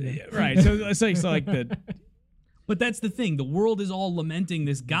things. Yeah, right. So it's like the But that's the thing. The world is all lamenting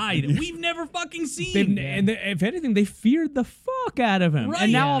this guy that we've never fucking seen. if anything, they feared the fuck out of him, Right.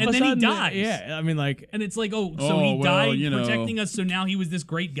 and now all of And a then he sudden, dies. Yeah, I mean, like And it's like, so Oh, he well, died you know. protecting us, so now he was this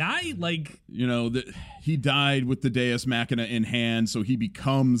great guy? Like, You know, he died with the Deus Machina in hand, so he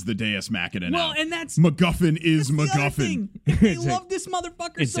becomes the Deus Machina now. well, and that's MacGuffin is the other MacGuffin. thing. If they It's like love this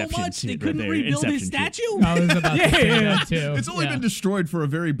motherfucker so Inception much, they shit couldn't right there. rebuild his Inception shit. statue? I was about to say that too. It's only Yeah. been destroyed for a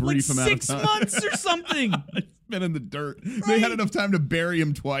very Like brief amount 6 of time. months or something. It's been in the dirt. They Right. had enough time to bury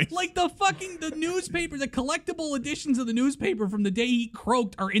him twice. Like the newspaper, the collectible editions of the newspaper from the day he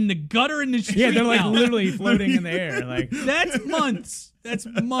croaked are in the gutter in the street. yeah, they're like now. literally floating in the air. Like That's months. That's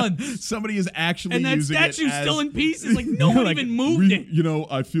months. Somebody is actually And that using statue's it as, still in pieces. Like no one Like, even moved it. You know,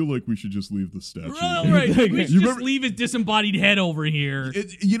 I feel like we should just leave the statue. Well, right. We should You just remember- leave his disembodied head over here.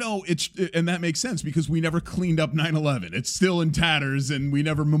 And that makes sense because we never cleaned up 9/11. It's still in tatters, and we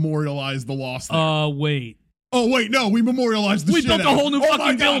never memorialized the loss there. Wait. Oh wait, no, we memorialized the We shit built a out of whole it. new Oh my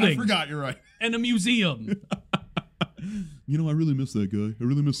fucking God, building. I forgot. You're right. And a museum. You know, I really miss that guy. I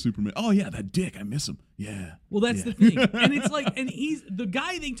really miss Superman. Oh yeah, that dick. I miss him. Yeah. Well, that's the thing. And it's like, and he's the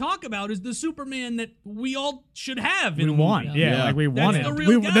guy they talk about is the Superman that we all should have in we a want, movie. yeah, Yeah. like we That's wanted. the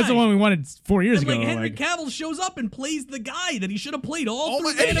real That's the guy. one we wanted 4 years And ago. like Henry like, Cavill shows up and plays the guy that he should have played all through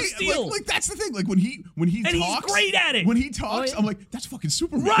and Man of he- Steel. Like that's the thing. Like when he And talks, he's great at it. When he talks, yeah. I'm like, that's fucking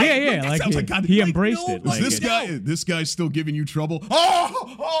Superman. Right. yeah, that like sounds he, like God. he like, embraced no, it. Is Like this it- guy? This guy's still giving you trouble?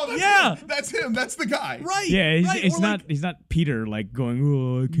 Oh, that's Yeah. him. That's him. That's the guy. right. Yeah, right. it's Or not. like, He's not Peter like going.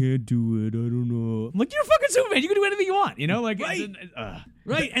 Oh, I can't do it. I don't know. I'm like, you're fucking Superman. You can do anything you want. You know, like Right. uh,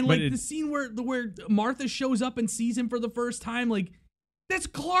 right. And but like it- the scene where Martha shows up and sees him for the first time, like that's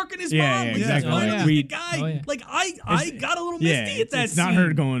Clark and his Yeah, mom. yeah, Like, exactly. that's Like, literally we- the guy. Oh, yeah. Like I got a little misty at that it's scene. not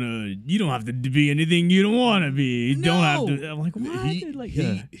her going. You don't have to be anything you don't want to be. You don't have No. to. I'm like, what? Like,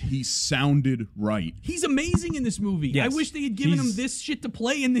 He sounded right. He's amazing in this movie. Yes. I wish they had given him He's- this shit to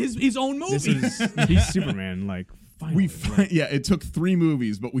play in his own this movie. is he's Superman. Like, finally. It took 3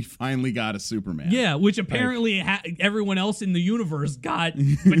 movies, but we finally got a Superman. Yeah, which apparently everyone else in the universe got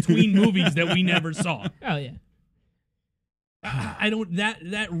between movies that we never saw. Oh yeah. I don't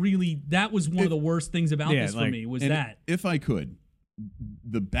that was one of the worst things about Yeah, this for like- me was And that. if I could,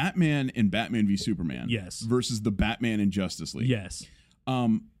 the Batman in Batman v Superman, Yes. versus the Batman in Justice League. Yes.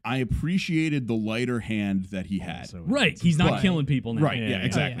 I appreciated the lighter hand that he had. So- Right. He's not But- killing people now. Right. Yeah. Yeah.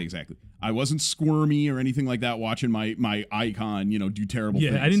 Exactly. Oh, yeah. Exactly. I wasn't squirmy or anything like that watching my icon, do terrible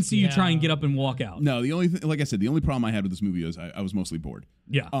things. Yeah, I didn't see you Yeah. try and get up and walk out. No, the only thing, like I said, the only problem I had with this movie is I was mostly bored.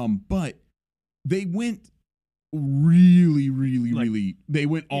 Yeah. But they went really, they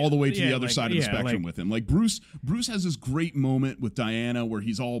went all the way to the other like, side of the spectrum with him. Like Bruce has this great moment with Diana where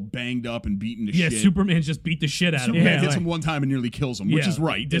he's all banged up and beaten to shit. Superman just beat the shit out of him. Superman hits him one time and nearly kills him, which is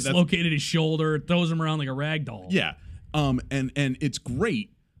right. Dislocated his shoulder, throws him around like a rag doll. Yeah. And it's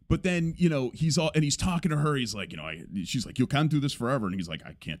great. But then, he's talking to her. He's like, she's like, you can't do this forever. And he's like,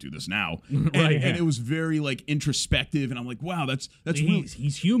 I can't do this now. And it was very like introspective. And I'm like, wow, that's really,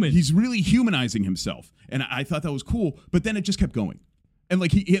 he's human. He's really humanizing himself. And I thought that was cool. But then it just kept going. And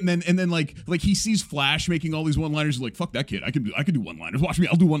like and then like he sees Flash making all these one-liners. He's like, fuck that kid. I can do one-liners. Watch me.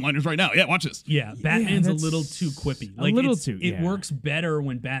 I'll do one-liners right now. Yeah, watch this. Yeah, Batman's a little too quippy. Like, it works better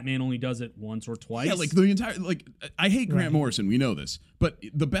when Batman only does it once or twice. Yeah, like the entire I hate Grant Morrison. We know this, but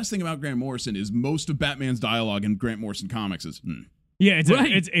the best thing about Grant Morrison is most of Batman's dialogue in Grant Morrison comics is. Yeah, it's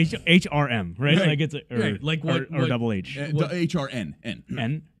HRM, right? Like it's like or double H. HRN.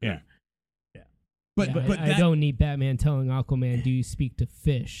 N. Yeah. But I don't need Batman telling Aquaman, "Do you speak to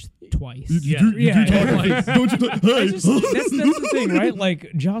fish?" twice. Don't you? That's the thing, right? Like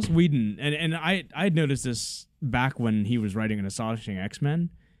Joss Whedon, and I had noticed this back when he was writing an Astonishing X-Men.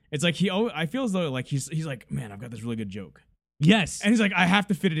 It's like I feel as though like he's like, man, I've got this really good joke. Yes. And he's like, I have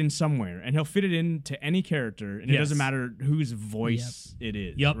to fit it in somewhere. And he'll fit it into any character, and it doesn't matter whose voice it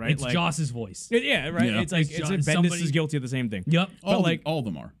is. Yep, right? it's Joss's voice. Yeah, right. Yeah. It's like Bendis is guilty of the same thing. Yep. All of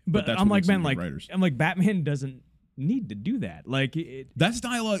them are. But that's I'm what like, makes man, them like good writers. I'm like, Batman doesn't need to do that. Like that's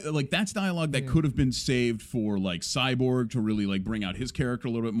dialogue. Like that's dialogue that could have been saved for like Cyborg to really like bring out his character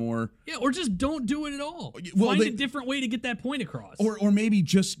a little bit more. Yeah, or just don't do it at all. Well, Find a different way to get that point across. Or maybe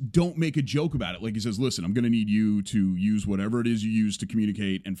just don't make a joke about it. Like he says, listen, I'm going to need you to use whatever it is you use to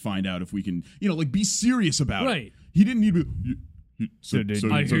communicate and find out if we can, like be serious about it. Right. He didn't need to.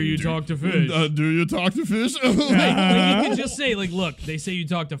 I hear you talk to fish. Do you talk to fish? Like, you can just say, like, look, they say you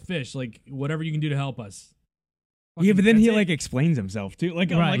talk to fish. Like, whatever you can do to help us. Yeah, but then he like explains himself too.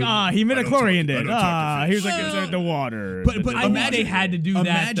 Like, Right. he midichlorianed it. I don't talk to He fish. was like inside the water. But I think they had to do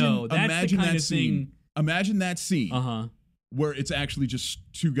that though. That's the kind of thing. Imagine that scene. Where it's actually just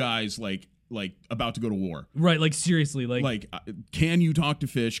two guys like about to go to war. Right, like seriously, like can you talk to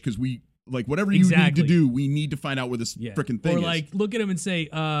fish? Because we like whatever you need to do, we need to find out where this freaking thing is. Or like look at him and say,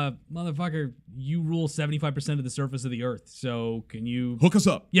 motherfucker, you rule 75% of the surface of the earth. So can you hook us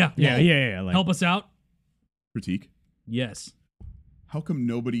up? Yeah. Like, help us out? Critique. Yes. How come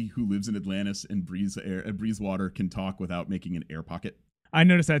nobody who lives in Atlantis and breathes water can talk without making an air pocket? I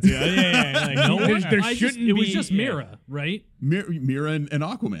noticed that too. Like, no one. There shouldn't be. It was just Mira, right? Mira and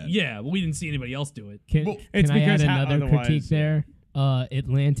Aquaman. Yeah, well, we didn't see anybody else do it. Can I add another critique there?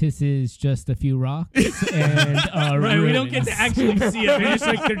 Atlantis is just a few rocks and right. ruins. We don't get to actually see it.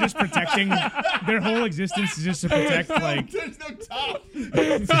 They're just protecting their whole existence is just to protect like. There's no top.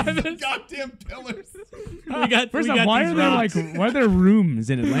 There's goddamn pillars. First off, why are there rooms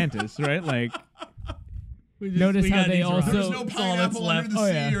in Atlantis? Right, like. Notice how they also. There's no pineapple under the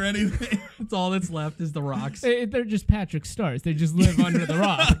sea or anything. That's all that's left is the rocks. They're just Patrick Stars. They just live under the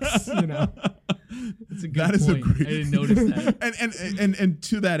rocks. That's a good point. I didn't notice that. And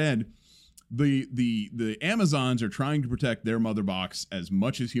to that end, the Amazons are trying to protect their mother box as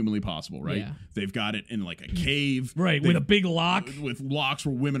much as humanly possible, right? Yeah. They've got it in like a cave. Right, with a big lock. With locks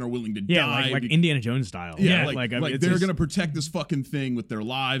where women are willing to die. Yeah, like Indiana Jones style. Yeah, I mean, they're going to protect this fucking thing with their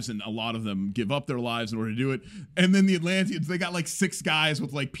lives, and a lot of them give up their lives in order to do it. And then the Atlanteans, they got like 6 guys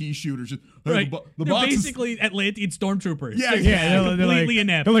with like pea shooters. Just, right. The they're box basically Atlantean stormtroopers. Yeah, they're completely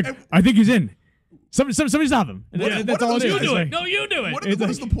inept. They're like, I think he's in. Somebody stop him. That's all it is. You do it. No, you do it. What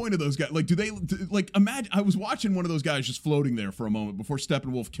is the point of those guys? Like, imagine? I was watching one of those guys just floating there for a moment before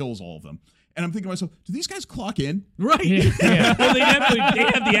Steppenwolf kills all of them, and I'm thinking to myself, do these guys clock in? Right. Yeah. Well, they have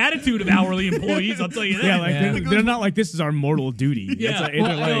the attitude of hourly employees. I'll tell you that. Yeah, like they're not like this is our mortal duty. Yeah.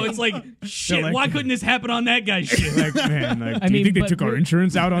 It's like shit. Like, why couldn't this happen on that guy's shit? Like, man, like, do you think they took our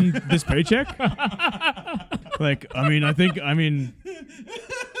insurance out on this paycheck? Like, I mean.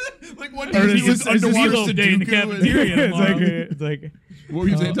 Like one day he was underwater day in the cafeteria. It's like what were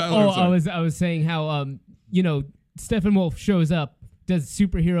you saying, Tyler? I was saying how Steppenwolf shows up, does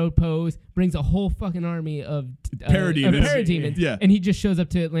superhero pose, brings a whole fucking army of parademons, yeah, and he just shows up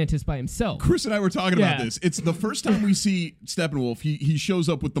to Atlantis by himself. Chris and I were talking about this. It's the first time we see Steppenwolf. He shows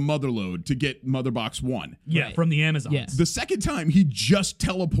up with the mother load to get Mother Box 1. Yeah, right. from the Amazons. Yes. The second time, he just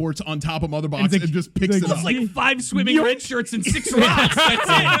teleports on top of Mother Box and just picks it up. It's like 5 swimming red shirts and 6 rocks. That's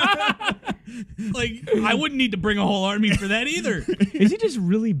it. Like, I wouldn't need to bring a whole army for that either. Is he just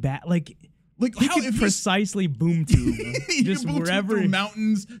really bad? Like Like He how could if precisely boom tube you just can boom wherever. through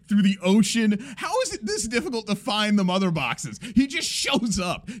mountains, through the ocean. How is it this difficult to find the mother boxes? He just shows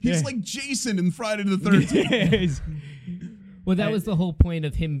up. He's Yeah. like Jason in Friday the 13th. Well, that was the whole point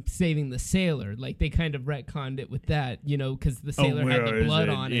of him saving the sailor. Like they kind of retconned it with that, because the sailor had where the is blood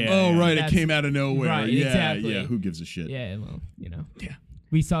it? on it. Yeah. Oh, right. It That's- came out of nowhere. Right, yeah, exactly. yeah. Who gives a shit? Yeah, well, Yeah.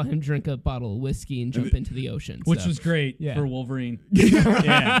 we saw him drink a bottle of whiskey and jump into the ocean, Which so. was great Yeah. for Wolverine.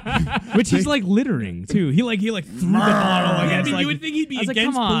 Yeah. Which he's like littering too. He like threw the bottle I against. mean, like, you would think he'd be I was like,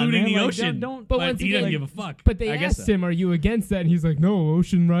 against come on, polluting man, the like, ocean. don't- But but once he again, doesn't give a fuck. But they I guess asked so. him, "Are you against that?" And he's like, "No,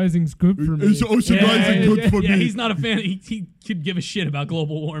 ocean rising's good for me." It's ocean Yeah, rising yeah, good yeah, for yeah, me. he's not a fan. He could give a shit about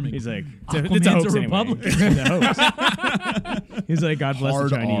global warming. He's like, Aquaman's it's a hoax a anyway. Republican. It's a hoax. He's like, God bless Hard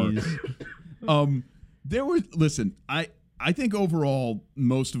the Chinese. There were listen, I think overall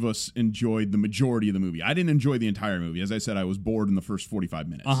most of us enjoyed the majority of the movie. I didn't enjoy the entire movie. As I said, I was bored in the first 45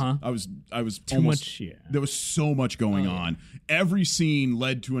 minutes. Uh-huh. I was Too almost, much, yeah. There was so much going on. Every scene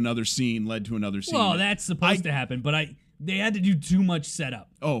led to another scene, Well, that's supposed to happen, but they had to do too much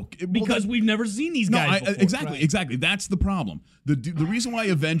setup because we've never seen these guys before. Exactly. That's the problem. The reason why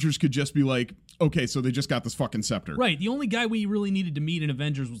Avengers could just be like, okay, so they just got this fucking scepter. Right. The only guy we really needed to meet in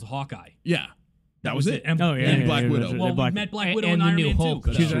Avengers was Hawkeye. Yeah. That was it. And, Oh, yeah, And yeah, Black yeah, Widow. yeah, Well, Black- we met Black and- Widow and and the Iron new Man Hulk.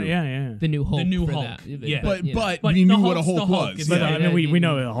 too. She's True. yeah. the new Hulk. new for Hulk. that. Yeah. But you know. we the knew what a Hulk's Hulk the Hulk. was. It's But Yeah. I mean, we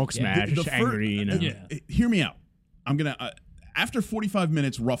know the Hulk Yeah. smash, The fir- angry, Yeah. Hear me out. I'm going to after 45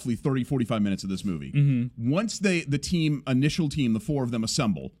 minutes, roughly 30 45 minutes of this movie. Once the initial team, the four of them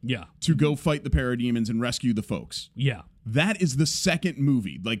assemble Yeah. to go fight the parademons and rescue the folks. Yeah. That is the second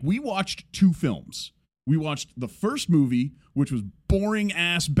movie. Like we watched two films. We watched the first movie, which was boring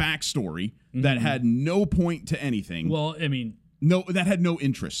ass backstory that had no point to anything. Well, I mean, No, that had no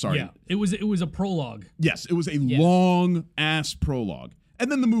interest. Sorry. yeah. It was a prologue. Yes, it was a long ass prologue,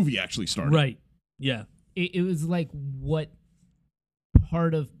 and then the movie actually started. Right. Yeah. It was like what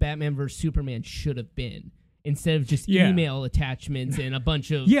part of Batman vs Superman should have been, instead of just Yeah. email attachments and a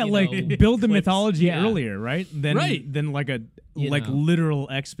bunch of Yeah, you like know, build the clips. mythology Yeah. earlier, right? Then Right. then like a You like know. literal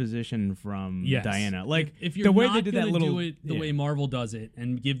exposition from Yes. Diana. Like if you're the way not they did that gonna little do it the yeah. way Marvel does it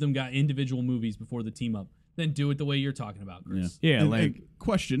and give them individual movies before the team up, then do it the way you're talking about, Chris. Yeah, And- like and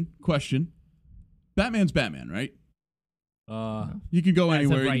question. Batman's Batman, right? Uh, You can go As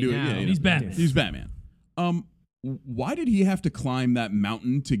of anywhere. right you can do now. it. Yeah, He's Batman. He's Batman. Why did he have to climb that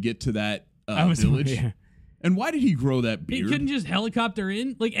mountain to get to that village? yeah. And why did he grow that he beard? couldn't just helicopter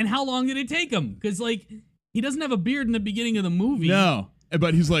in. And how long did it take him? Because he doesn't have a beard in the beginning of the movie. No,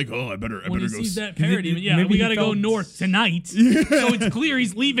 but he's like, oh, I better When go. he sees that Maybe parody, he we got to go felt- north tonight. So it's clear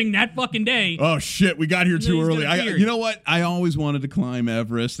he's leaving that fucking day. Oh shit, we got here And too then he's early. got a beard. You know what? I always wanted to climb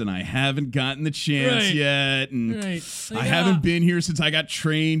Everest, and I haven't gotten the chance Right. yet. And Right. I haven't been here since I got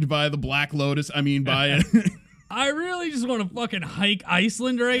trained by the Black Lotus. I mean, by I really just want to fucking hike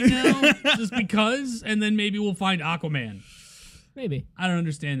Iceland right now, just because, and then maybe we'll find Aquaman. Maybe. I don't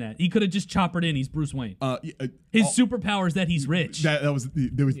understand that. He could have just choppered in. He's Bruce Wayne. His oh, superpower is that he's rich. that was the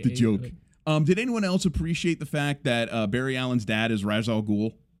Yeah, joke. yeah. Did anyone else appreciate the fact that Barry Allen's dad is Ra's al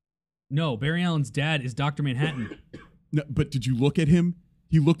Ghul? No, Barry Allen's dad is Dr. Manhattan. No, but did you look at him?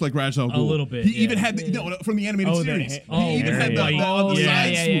 He looked like Ra's al Ghul. little bit, He yeah. even had from the animated Oh, the series. ha- He even had yeah, the yeah.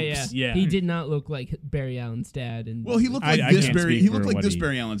 side yeah. swoops. Yeah. He did not look like Barry Allen's dad. And Well, he looked I- like I this can't Barry. speak He for looked like what this he-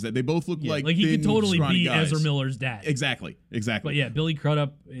 Barry Allen's dad. They both look Yeah, like he could thin, totally scrawny be guys. Ezra Miller's dad. Exactly. But yeah, Billy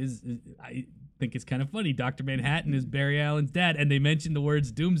Crudup is I think it's kind of funny. Dr. Manhattan is Barry Allen's dad, and they mentioned the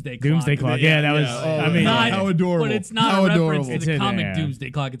words Doomsday Clock. Doomsday Clock. Yeah, that was. Oh, I mean, Not- how adorable. But it's not How a reference adorable. to It's the in- comic yeah. Doomsday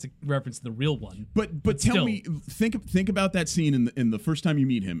Clock. It's a reference to the real one. But tell still. me, think about that scene in the first time you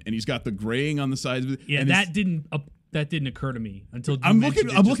meet him, and he's got the graying on the sides of it. Yeah, and that didn't occur to me until you I'm mentioned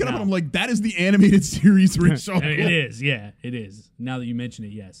looking. it I'm just looking up, now. and I'm like, that is the animated series. Rich. I mean, it is. Yeah, it is. Now that you mention it,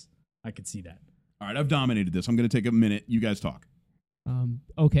 yes, I could see that. All right, I've dominated this. I'm going to take a minute. You guys talk.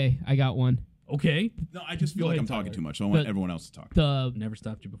 Okay, I got one. Okay, No, I just feel Go like ahead, I'm talking Tyler. too much, so I want The- everyone else to talk. The never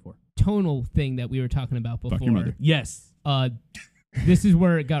stopped you before. tonal thing that we were talking about Fuck your before. mother. Yes. This is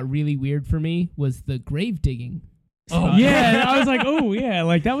where it got really weird for me. Was the grave digging? Oh yeah, I was like, oh yeah,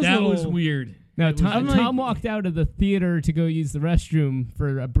 like that was that a little, was weird. Now, It was Tom, weird. Tom walked out of the theater to go use the restroom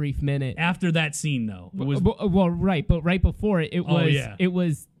for a brief minute. After that scene, though, it was Well, right, but right before it, Oh, yeah. it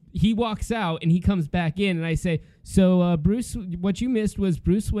was. He walks out and he comes back in, and I say, "So, Bruce, what you missed was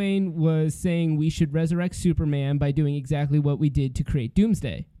Bruce Wayne was saying we should resurrect Superman by doing exactly what we did to create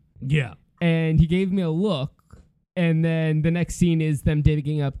Doomsday." yeah. And he gave me a look, and then the next scene is them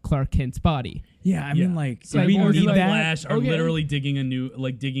digging up Clark Kent's body. yeah. I Yeah. mean, like, So did we like, need like, that? Flash are okay. literally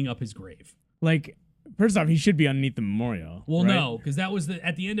digging up his grave. Like, First off, he should be underneath the memorial. Well, right? no, because that was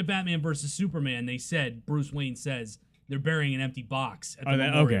at the end of Batman versus Superman. They said Bruce Wayne says they're burying an empty box at the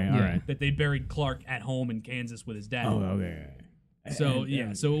memorial. Okay, all right. That they buried Clark at home in Kansas with his dad. Oh, okay. So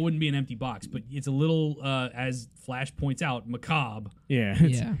so it wouldn't be an empty box, but it's a little, as Flash points out, macabre. Yeah.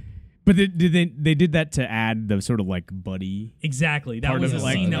 Yeah. But they did that to add the sort of like buddy. Exactly. That Part was of a it,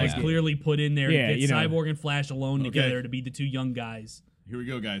 like- scene that was like- clearly put in there Yeah, to get you know. Cyborg and Flash alone Okay. together to be the two young guys. Here we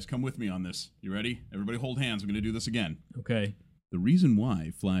go, guys. Come with me on this. You ready? Everybody hold hands. I'm going to do this again. Okay. The reason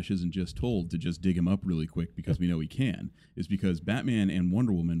why Flash isn't just told to just dig him up really quick because we know he can is because Batman and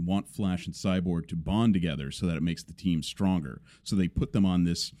Wonder Woman want Flash and Cyborg to bond together so that it makes the team stronger. So they put them on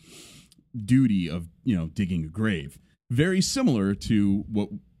this duty of, digging a grave. Very similar to what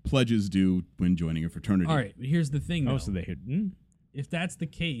pledges do when joining a fraternity. All right. But here's the thing, though. Oh, so they hit. If that's the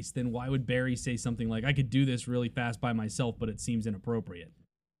case, then why would Barry say something like, I could do this really fast by myself, but it seems inappropriate?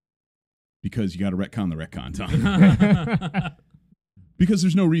 Because you got to retcon the retcon, Tom. Because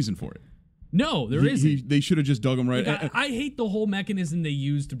there's no reason for it. No, there isn't. They should have just dug him right. Like, I hate the whole mechanism they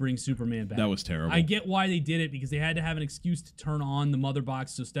used to bring Superman back. That was terrible. I get why they did it because they had to have an excuse to turn on the mother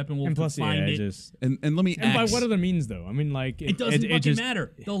box so Steppenwolf And plus, could find it. just. And let me And by ask. what other means, though? I mean, like It doesn't fucking just,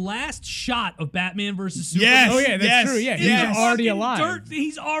 matter. The last shot of Batman versus Superman. Yes! Oh yeah, that's Yes! true. Yeah, Yes! he's already fucking alive.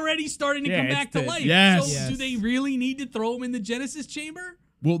 He's already starting to Yeah, come it's back to the- life. Yes. So Yes. do they really need to throw him in the Genesis chamber?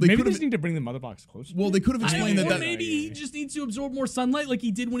 Well, they Maybe could they have. just need to bring the mother box closer. Well, they could have explained or that. maybe he just needs to absorb more sunlight like he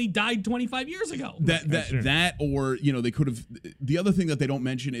did when he died 25 years ago. Or they could have. The other thing that they don't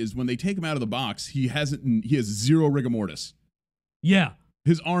mention is when they take him out of the box, he has zero rigor mortis. Yeah.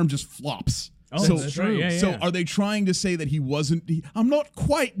 His arm just flops. Oh, so, that's right. Yeah, so yeah. are they trying to say that he wasn't? I'm not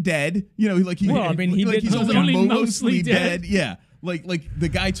quite dead. Well, I mean, he did- he's he's only only mostly mostly dead. dead. Yeah, like the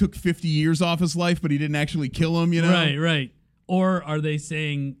guy took 50 years off his life, but he didn't actually kill him. Right. Or are they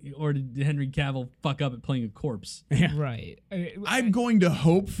saying, or did Henry Cavill fuck up at playing a corpse? Right. I'm going to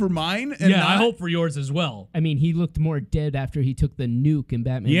hope for mine. And Yeah, I not- hope for yours as well. I mean, he looked more dead after he took the nuke in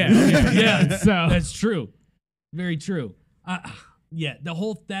Batman. Yeah. Yeah, So that's true. Very true. Yeah, that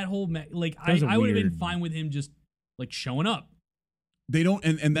whole That was I would have been weird. fine with him just like showing up. They don't,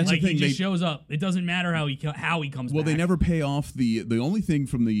 and that's Like the thing. he just They, shows up. It doesn't matter how he comes well, back. they never pay off the only thing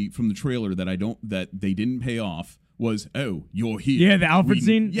from the trailer that they didn't pay off was, oh, you're here. Yeah, the Alfred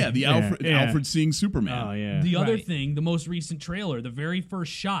scene? Yeah, the Yeah, Alfred yeah. Alfred seeing Superman. Oh yeah. The other Right. thing, the most recent trailer, the very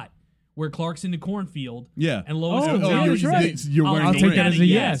first shot where Clark's in the cornfield. Yeah. And Lois Oh, comes yeah, out. that's right. You're wearing I'll the take ring. that as a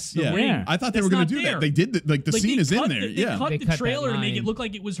yes. The Yeah. ring. I thought they That's were going not to do there. that. They did. The Like, scene they is in cut there. the- They Yeah. cut They the cut that trailer to make it line. look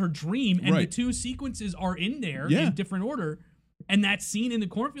like it was her dream, and the Right. two sequences are in there Yeah. in different order. And that scene in the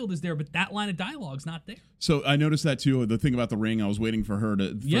cornfield is there, but that line of dialogue's not there. So I noticed that too. The thing about the ring, I was waiting for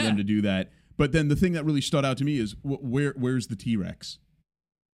them Yeah. to do that. But then the thing that really stood out to me is where's the T-Rex?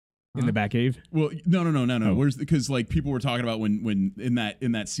 In the Batcave. Well, no. Oh. Where's because like people were talking about when in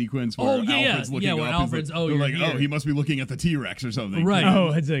that sequence where Oh, yeah, Alfred's looking yeah, where up, Alfred's, they're you're like, here. he must be looking at the T-Rex or something. Right.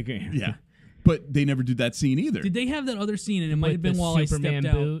 Oh, it's like Yeah. But they never did that scene either. Did they have that other scene? And it might have been the while Superman I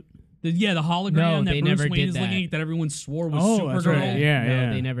stepped boot. out. The hologram No, that they Bruce never Wayne did is that. looking at that everyone swore was Oh, Supergirl. that's right. Yeah, no,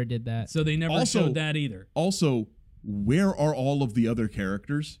 yeah. they never did that. So they never Also- showed that either. Also, where are all of the other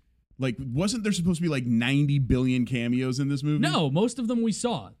characters? Like, wasn't there supposed to be like 90 billion cameos in this movie? No, most of them we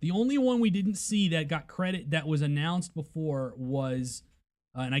saw. The only one we didn't see that got credit that was announced before was,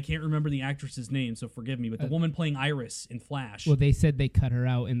 and I can't remember the actress's name, so forgive me, but the woman playing Iris in Flash. Well, they said they cut her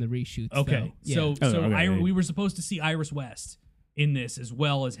out in the reshoots. Okay, though. so Oh, okay. we were supposed to see Iris West in this as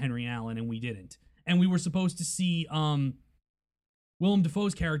well as Henry Allen, and we didn't. And we were supposed to see Willem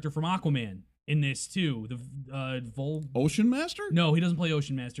Dafoe's character from Aquaman in this too. The Ocean Master? No, he doesn't play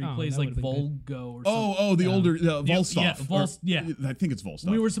Ocean Master. He Oh, plays that like would've been good. Volgo or something. Oh, the older Volstov. yeah, I think it's Volstov.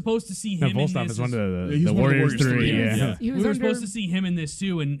 We were supposed to see No, him in Volstov this. is one of He's the one of the Warriors Warriors 3. three, Yeah. yeah. He we was were under- supposed to see him in this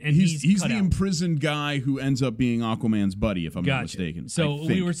too, and he's cut the out. imprisoned guy who ends up being Aquaman's buddy, if I'm not Gotcha. mistaken. So I we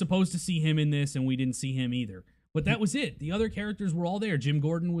think. were supposed to see him in this, and we didn't see him either. But that was it. The other characters were all there. Jim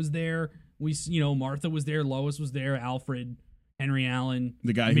Gordon was there. Martha was there. Lois was there. Alfred, Henry Allen,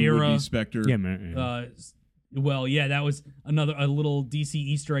 the guy who Mira. would be Spectre. Yeah, man. That was a little DC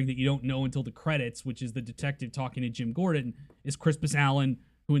Easter egg that you don't know until the credits, which is the detective talking to Jim Gordon is Crispus Allen,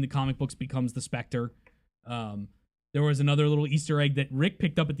 who in the comic books becomes the Spectre. There was another little Easter egg that Rick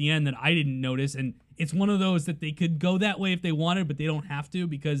picked up at the end that I didn't notice, and it's one of those that they could go that way if they wanted, but they don't have to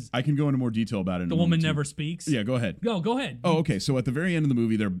because I can go into more detail about it. In the a woman moment, too. never speaks. Yeah, go ahead. Go ahead. Oh, okay. So at the very end of the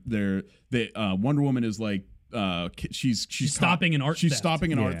movie, Wonder Woman is like, she's stopping an art She's theft.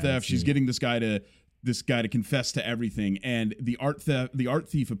 stopping an art Yeah, theft. She's yeah, getting this guy to this guy to confess to everything, and the art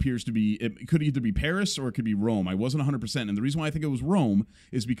thief appears to be, it could either be Paris or it could be Rome. I wasn't 100%, and the reason why I think it was Rome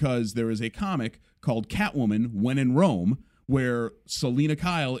is because there is a comic called Catwoman When in Rome, where Selena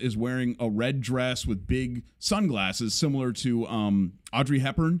Kyle is wearing a red dress with big sunglasses, similar to Audrey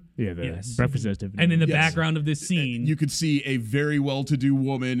Hepburn. Yeah, the Yes. Breakfast at Tiffany's. And in the Yes. background of this scene, You could see a very well-to-do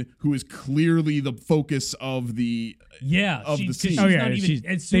woman who is clearly the focus of the of the 'cause scene. she's Oh, yeah, not even, she's-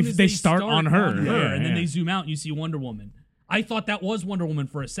 as soon they- as they start on her. and Yeah, then yeah. they zoom out and you see Wonder Woman. I thought that was Wonder Woman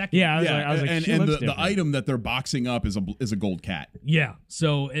for a second. Yeah, I was like, and she and looks the different. item that they're boxing up is a gold cat. Yeah,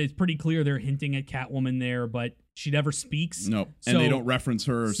 so it's pretty clear they're hinting at Catwoman there, but she never speaks. No, So- and they don't reference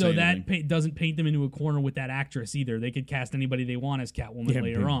her or So say that anything. doesn't paint them into a corner with that actress either. They could cast anybody they want as Catwoman Yeah,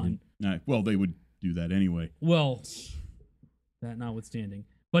 later on. Well, they would do that anyway. Well, that notwithstanding.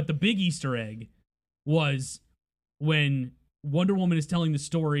 But the big Easter egg was when Wonder Woman is telling the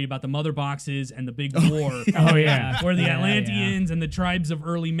story about the mother boxes and the big war. Oh, yeah. Where the Yeah, Atlanteans and the tribes of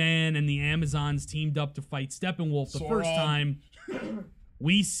early man and the Amazons teamed up to fight Steppenwolf the first Sauron. time.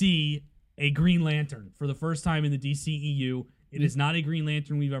 We see a Green Lantern for the first time in the DCEU. It is not a Green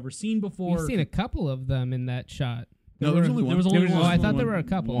Lantern we've ever seen before. We've seen a couple of them in that shot. No, there was only one. There was only There was one. Oh, I thought there were a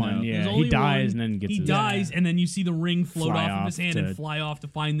couple. One, No. yeah. There's He only dies one. and then gets he his- dies, and then you see the ring float Fly off of his off hand to- and fly off to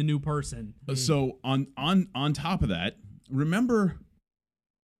find the new person. So on top of that, remember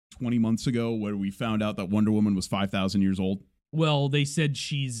 20 months ago where we found out that Wonder Woman was 5,000 years old? Well, they said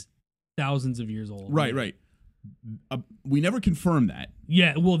she's thousands of years old. Right. We never confirmed that,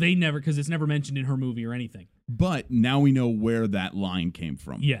 Yeah, well, they never, because it's never mentioned in her movie or anything. but now we know where that line came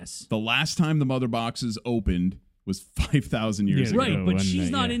from. Yes. The last time the mother boxes opened was 5,000 years Yeah, ago. Right, but when she's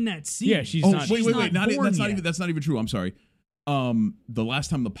the- not yeah. in that scene. Yeah, she's Oh, not. wait. not born yet. That's not even true. I'm sorry. The last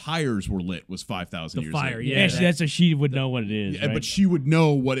time the pyres were lit was 5,000 The years fire, ago. yeah. that's so she would know what it is. Yeah, right? but she would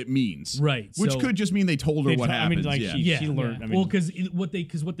know what it means. Right. Which so, could just mean they told her They what told- I mean, happens. like, yeah. she- Yeah. learned. Yeah. I mean, Well,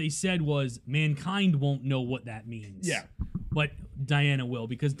 because what they said was mankind won't know what that means. Yeah. But Diana will,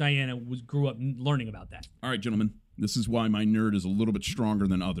 because Diana grew up learning about that. All right, gentlemen. This is why my nerd is a little bit stronger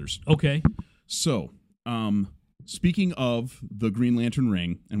than others. Okay. So, speaking of the Green Lantern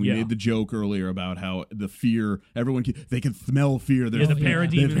ring, and we Yeah. made the joke earlier about how the fear, they can smell fear. Yeah, the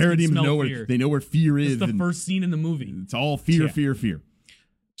parademons can smell know fear. they know where fear is. It's the and first scene in the movie. it's all fear, Yeah. fear.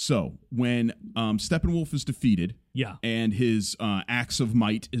 So when Steppenwolf is defeated Yeah. and his axe of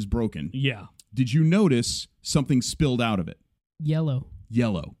might is broken, Yeah. did you notice something spilled out of it? Yellow.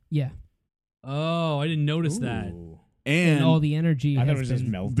 Yellow. Yeah. Oh, I didn't notice that. Ooh. And all the energy. I thought has it was just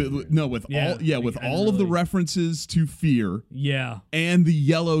been- melted. No, with Yeah, with I all of the really- references to fear, Yeah. and the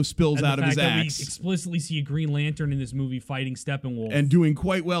yellow spills And out the of his fact that we axe, explicitly see a Green Lantern in this movie fighting Steppenwolf. and doing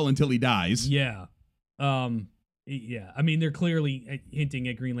quite well until he dies. yeah. Yeah. I mean, they're clearly hinting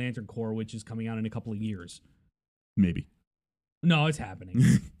at Green Lantern Corps, which is coming out in a couple of years. Maybe. No, it's happening.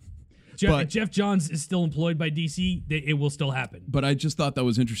 But- Jeff Johns is still employed by DC. It will still happen. But I just thought that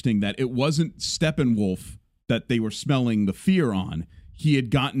was interesting that it wasn't Steppenwolf that they were smelling the fear on. He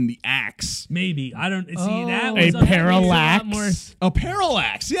had gotten the axe. Maybe. I don't see that Oh, was A up- parallax. A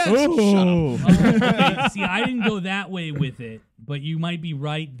parallax, yes. Ooh. Shut up. Okay, see, I didn't go that way with it, but you might be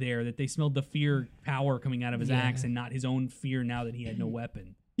right there that they smelled the fear power coming out of his Yeah. axe and not his own fear now that he had no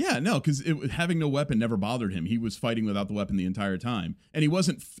weapon. Yeah, no, because having no weapon never bothered him. He was fighting without the weapon the entire time, and he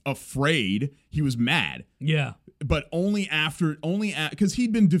wasn't afraid. He was mad, Yeah. but only because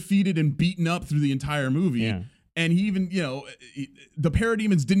he'd been defeated and beaten up through the entire movie. Yeah. And he even, the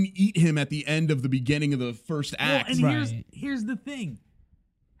parademons didn't eat him at the end of the beginning of the first Well, act. and Right. here's the thing.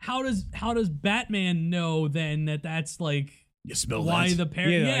 How does Batman know then that that's like you smell why that? the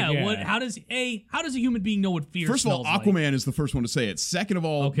Yeah, like, yeah. what how does a human being know what fear First of all, smells Aquaman like? is the first one to say it. Second of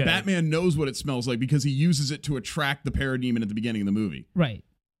all, Okay. Batman knows what it smells like because he uses it to attract the parademon at the beginning of the movie. Right.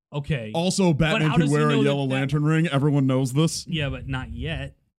 Okay. Also, Batman how could does he wear a know that yellow that- lantern ring. Everyone knows this. Yeah, but not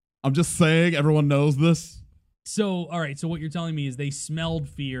yet. I'm just saying, everyone knows this. So, all right, so what you're telling me is they smelled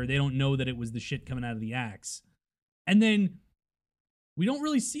fear. They don't know that it was the shit coming out of the axe. And then we don't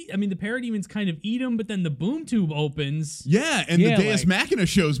really see, I mean, the parademons kind of eat him, but then the boom tube opens. Yeah, and Yeah, the Deus like- Machina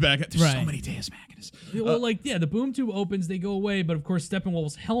shows back. There's so Right. many Deus Machinas. Well, the boom tube opens, they go away, but of course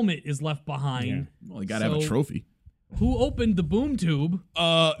Steppenwolf's helmet is left behind. Yeah. Well, you gotta have a So- trophy. Who opened the boom tube?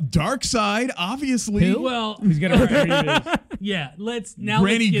 Darkseid, obviously. Who? Well, He's gonna retrieve it. yeah, let's get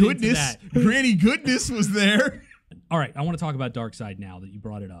Granny into that. Granny Goodness was there. All right, I want to talk about Darkseid now that you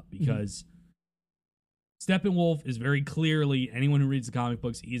brought it up because Steppenwolf is very clearly, anyone who reads the comic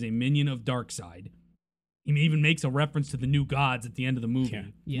books, he is a minion of Darkseid. He even makes a reference to the new gods at the end of the movie. Yeah.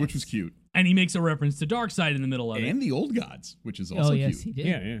 Yes. Which was cute. And he makes a reference to Darkseid in the middle of it. And the old gods, which is also Oh yes, cute. he did.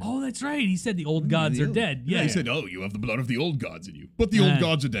 Yeah. Oh, that's right. He said the old gods are dead. Yeah. He said, "Oh, you have the blood of the old gods in you, but the old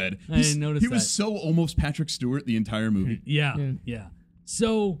gods are dead." I didn't notice He was that. so almost Patrick Stewart the entire movie. Yeah.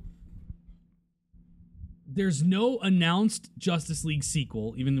 So there's no announced Justice League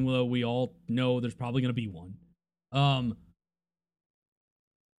sequel, even though we all know there's probably going to be one.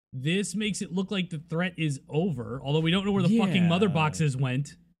 This makes it look like the threat is over, although we don't know where the fucking mother boxes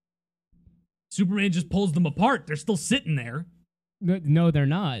went. Superman just pulls them apart. They're still sitting there. No, they're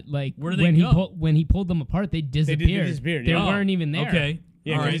not. Like Where do they when go? when he pulled them apart, they disappeared. disappeared, They yeah. weren't even there. Okay.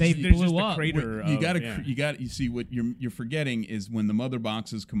 Yeah, All 'cause right. They there's blew just a up. crater You of- got to, yeah. you see what you're forgetting is when the mother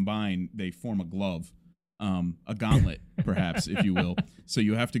boxes combine, they form a glove, a gauntlet, perhaps, if you will. So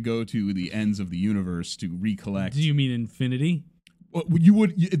you have to go to the ends of the universe to recollect. Do you mean infinity? Well, you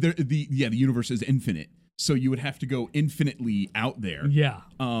would the universe is infinite, so you would have to go infinitely out there. Yeah.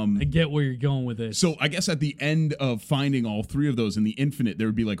 Um, I get where you're going with this. so I guess at the end of finding all three of those in the infinite, there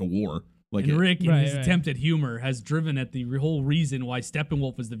would be like a war. Like and Rick, in Right, his right. attempt at humor, has driven at the whole reason why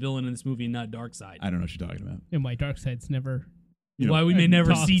Steppenwolf is the villain in this movie and not Darkseid. I don't know what you're talking about. And why Darkseid's never. You know, why we may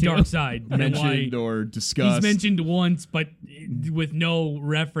never talk see to. Darkseid. and mentioned why or discussed. he's mentioned once, but with no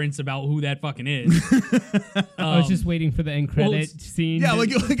reference about who that fucking is. I was just waiting for the end well, credit it's- scene. Yeah, to-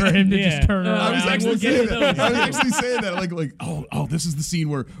 like for him to yeah. just turn I around. I was We'll actually get saying to that. those. I was actually saying that. Like, oh, this is the scene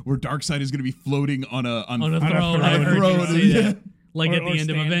where Darkseid is going to be floating on a on a a throne. I throne. heard you Throne, say yeah. that. Like Or- at the or end of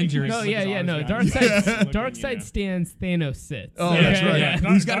standing. Avengers. No, With yeah, his yeah, arms no. down. Darkseid, Yeah. Darkseid stands, Thanos sits. Oh, Yeah, that's yeah, right.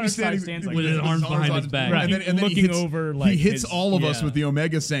 yeah. He's got to be Darkseid standing stands like with his arms behind his back. Right. And then he Looking hits, over, like, he hits his- all of us yeah. with the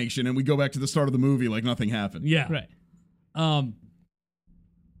Omega sanction, and we go back to the start of the movie like nothing happened. Yeah. Right.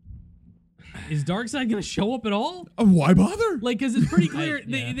 Is Darkseid going to show up at all? Why bother? Like, because it's pretty clear.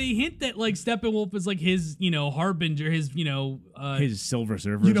 yeah. They hint that, like, Steppenwolf is, like, his, harbinger, his, His Silver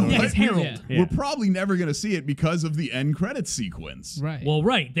Surfer. You know yeah, what? his herald. Yeah. Yeah. We're probably never going to see it because of the end credits sequence. Right. Well,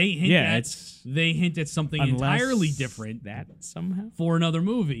 right. They hint Yeah, at something entirely different That somehow. for another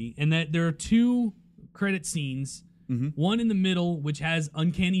movie, and that there are two credit scenes. One in the middle, which has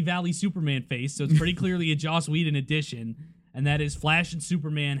Uncanny Valley Superman face, so it's pretty clearly a Joss Whedon edition, and that is Flash and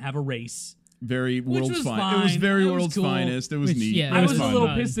Superman have a race. Very Which world's was finest. It was fine. very That was world's cool. finest. It was Which, neat. yeah, It I was was a fun.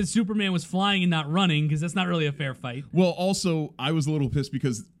 little pissed that Superman was flying and not running, because that's not really a fair fight. Well, also, I was a little pissed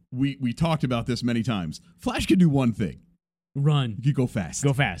because we talked about this many times. Flash could do one thing. Run. You go fast.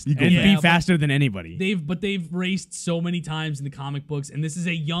 Go fast. You go and fast. be but faster than anybody. They've raced so many times in the comic books, and this is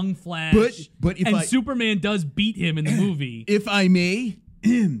a young Flash. But if and I Superman does beat him in the movie. if I may,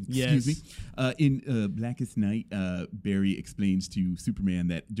 Yes. excuse me. In Blackest Night, Barry explains to Superman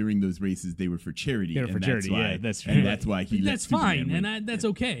that during those races they were for charity. They were and for that's charity, why, yeah, that's and true. that's why he. let That's Superman fine, win. and that's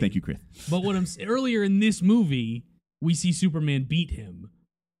okay. Thank you, Chris. But what earlier in this movie, we see Superman beat him.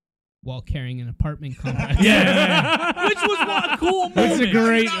 While carrying an apartment complex. Yeah. Which was a cool moment. It's a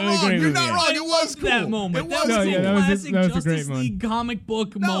great, You're not wrong. great You're movie. not wrong. It was cool. That moment. It That was was No, a cool. yeah, that was a- classic that was a Justice great League comic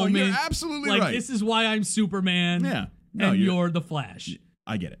book No, moment. you're absolutely like, right. this is why I'm Superman. Yeah. No, and you're- you're the Flash.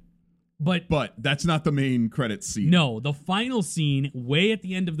 I get it. But That's not the main credits scene. no, the final scene, way at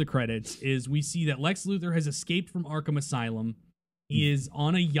the end of the credits, is we see that Lex Luthor has escaped from Arkham Asylum. He is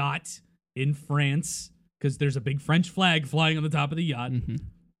on a yacht in France, because there's a big French flag flying on the top of the yacht.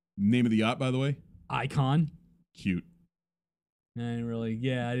 Name of the yacht, by the way? Icon. Cute. I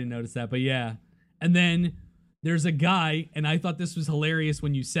didn't notice that, but yeah. And then there's a guy, and I thought this was hilarious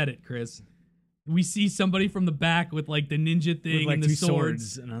when you said it, Chris. We see somebody from the back with like the ninja thing With, like, and the two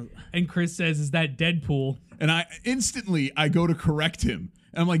swords. And Chris says, "Is that Deadpool?" And I go to correct him.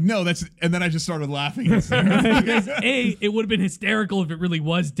 And I'm like, no, that's. And then I just started laughing. Because A, it would have been hysterical if it really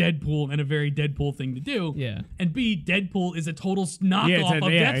was Deadpool and a very Deadpool thing to do. Yeah. And B, Deadpool is a total knockoff of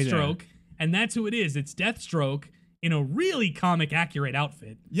Deathstroke. And that's who it is. It's Deathstroke in a really comic accurate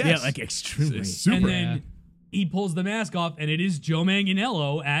outfit. Yes. Yeah, like extremely. It's super. And then he pulls the mask off, and it is Joe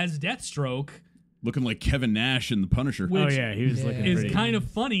Manganiello as Deathstroke. Looking like Kevin Nash in The Punisher. Which Oh yeah, he was looking is pretty. kind of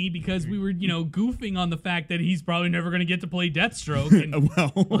funny because we were, goofing on the fact that he's probably never going to get to play Deathstroke. And,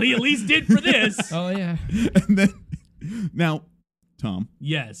 well, he at least did for this. Oh yeah. and then now, Tom,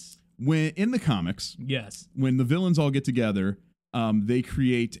 Yes. when in the comics, Yes. when the villains all get together, they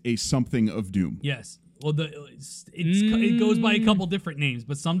create a something of doom. Yes. Well, it goes by a couple different names,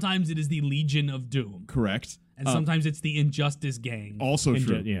 but sometimes it is the Legion of Doom, Correct. and sometimes it's the Injustice Gang, Also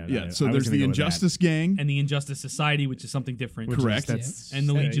true. yeah, So I was there's gonna the go with that. Injustice Gang. and the Injustice Society, which is something different. Which is- Correct. that's- And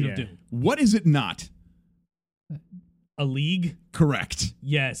the Legion yeah. of Doom. What is it not? A league? Correct.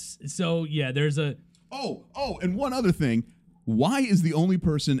 Yes. So, yeah, there's a... Oh, and one other thing. Why is the only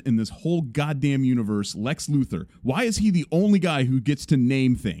person in this whole goddamn universe Lex Luthor? Why is he the only guy who gets to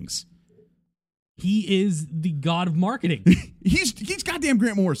name things? He is the god of marketing. He's goddamn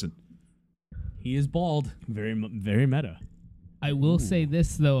Grant Morrison. He is bald. Very meta. I will say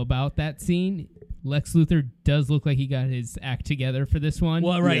this though about that scene. Lex Luthor does look like he got his act together for this one.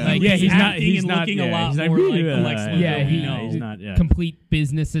 Well, right. Yeah. Like, Yeah, he's not- acting he's and not- looking yeah, a lot he's like, more like the yeah, Lex Luthor yeah, we he- know. he's not. Yeah. complete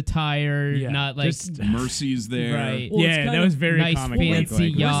business attire, Yeah. not like Just- Mercy's there. right. Well, it's yeah, kind that of was very nice comic fancy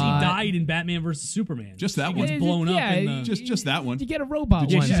book. yacht. Mercy died in Batman versus Superman. Just that She one. gets blown up in the... Just that one. You get a robot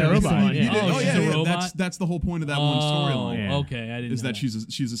Did one. she's a for this robot, one. yeah. Oh, she's a robot? That's the whole point of that one storyline. Yeah. Okay, I didn't Is know that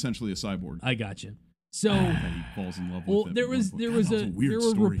she's essentially a cyborg. I got you. So, that he falls in love well, with. there was God, that was a weird there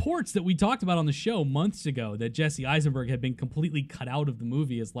were story. reports that we talked about on the show months ago that Jesse Eisenberg had been completely cut out of the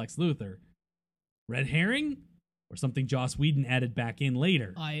movie as Lex Luthor. Red herring, or something Joss Whedon added back in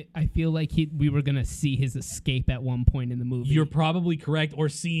later. I feel like we were gonna see his escape at one point in the movie. You're probably correct, or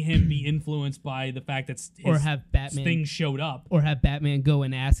see him be influenced by the fact that or have Batman thing showed up. or have Batman go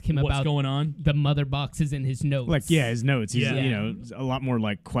and ask him What's about going on? the mother boxes in his notes. Like, yeah, his notes. He's, Yeah. a lot more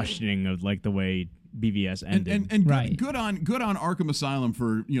like questioning of like the way BVS And ended. and Right. good on Arkham Asylum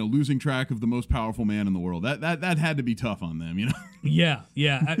for losing track of the most powerful man in the world. That had to be tough on them, Yeah.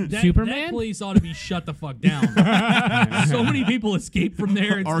 Superman? That place ought to be shut the fuck down. So many people escape from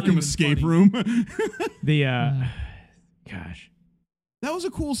there. It's not Arkham even escape funny. room. the gosh, That was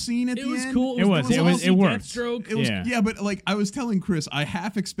a cool scene at It the was end. cool. It was. cool to see It worked. Deathstroke. It was Yeah. yeah, but like I was telling Chris, I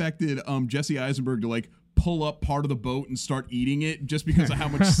half expected Jesse Eisenberg to like pull up part of the boat and start eating it just because of how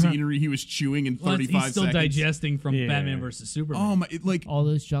much scenery he was chewing in Well, 35 he's still seconds. digesting from Yeah. Batman versus Superman. Oh my! Like all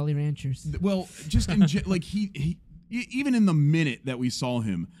those Jolly Ranchers. well, just in like he even in the minute that we saw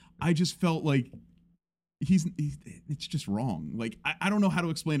him, I just felt like it's just wrong. Like I don't know how to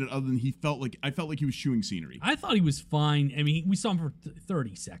explain it other than I felt like he was chewing scenery. I thought he was fine. I mean, we saw him for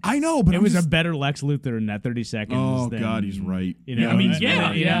 30 seconds. I know, but it I'm was just, a better Lex Luthor in that 30 seconds. Oh than, God, he's right. You know, I mean, it's-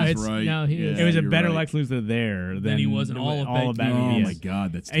 yeah, it's right. No, he is. It was a you're better right. Lex Luthor there than he was in all of all Batman. Oh BVS. my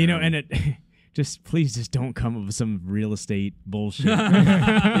God, that's And, terrible. and it just please just don't come up with some real estate bullshit.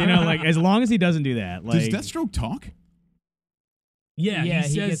 Like as long as he doesn't do that. Like Does Deathstroke talk? Yeah, Yeah, he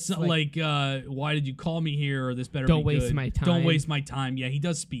he says gets, like, why did you call me here? Or this better Don't be waste good. my Don't time. waste my time. Yeah, he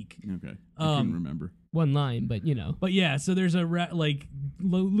does speak. Okay, I couldn't remember. One line, but But yeah, so there's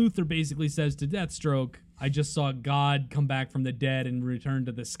Luthor basically says to Deathstroke, I just saw God come back from the dead and return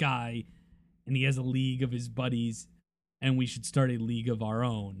to the sky, and he has a league of his buddies, and we should start a league of our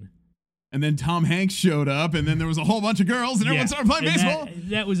own. And then Tom Hanks showed up, and then there was a whole bunch of girls, and everyone started playing And baseball.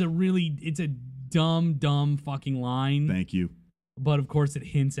 That was it's a dumb fucking line. Thank you. But of course, it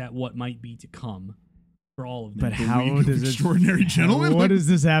hints at what might be to come for all of them. But The how League of does it? Extraordinary Gentlemen? What does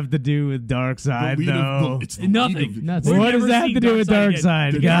this have to do with Darkseid, The lead of though? the- it's the Nothing. league of- Nothing. We're What never does that have seeing to do with Darkseid Darkseid?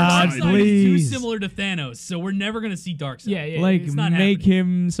 again. God, Darkseid is please. too similar to Thanos, so we're never going to see Darkseid. yeah, Like It's not make happening.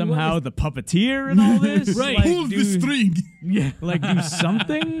 him somehow What the puppeteer and all this. Right. Like, Pull the do, string. Yeah. like do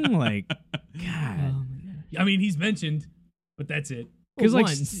something. Like God. Oh my God. I mean, he's mentioned, but that's it. Because like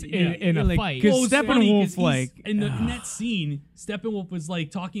Once yeah, in a like, fight. Because it's funny Steppenwolf 'cause he's- like in that scene, Steppenwolf was like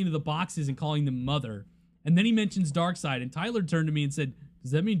talking to the boxes and calling them mother, and then he mentions Darkseid, and Tyler turned to me and said,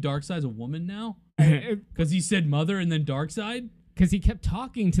 "Does that mean Darkseid's a woman now?" Because he said mother and then Darkseid. Because he kept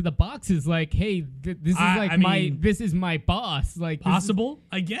talking to the boxes like, "Hey, this is I mean, this is my boss." Like this is- Possible,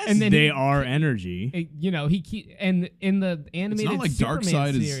 I guess. And then they he- are energy. and in the animated like Superman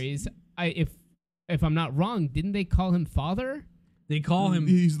Darkseid is- series, if I'm not wrong, didn't they call him father? they call him.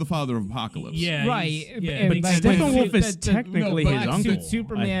 He's the father of Apocalypse. Yeah, Right, he's- Yeah, and But like, Steppenwolf the- is the- technically no, his Black uncle. Suit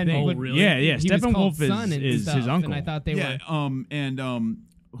Superman I think. would- Oh, really? Yeah, he was Steppenwolf called son and is stuff, his uncle. and I thought they Yeah. were.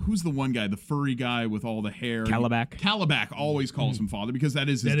 Who's the one guy, the furry guy with all the hair? Calabac. Calabac always calls him father because that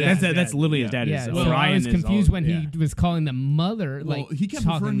is his That is- dad. That's literally his Yeah. dad. Yeah, is so I Orion was is confused all- when yeah. he was calling them mother. Well, Like he kept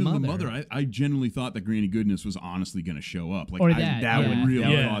talking referring to mother. the mother. I genuinely thought that Granny Goodness was honestly going to show up. Like, Or I, that, That yeah. would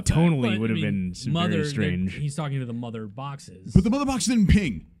really Yeah. thought that. totally But, would I have mean, been mother, very strange. He's talking to the mother boxes. But the mother box didn't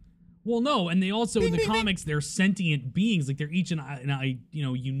ping. Well, no, and they also in the Bing, bing, comics they're sentient beings. Like they're each an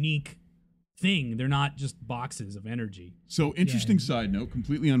unique thing. They're not just boxes of energy. So interesting side note,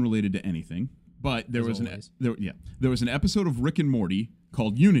 completely unrelated to anything. But there As was always. there was an episode of Rick and Morty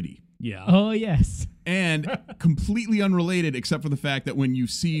called Unity. Yeah. Oh yes. And completely unrelated, except for the fact that when you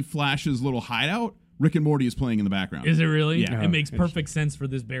see Flash's little hideout, Rick and Morty is playing in the background. Is it really? Yeah. It makes Oh, perfect sense for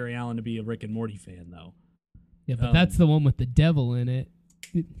this Barry Allen to be a Rick and Morty fan, though. Yeah, but that's the one with the devil in it.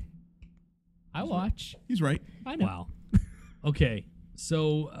 I watch. He's right. I know. Wow. Okay.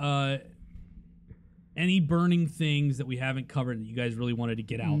 So, any burning things that we haven't covered that you guys really wanted to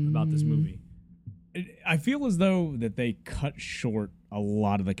get out about this movie? I feel as though that they cut short a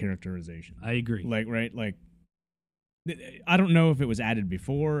lot of the characterization. I agree. Like I don't know if it was added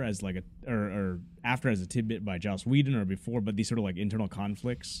before as like or after as a tidbit by Joss Whedon or before, but these sort of like internal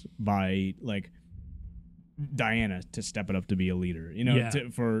conflicts by like Diana to step it up to be a leader. You know,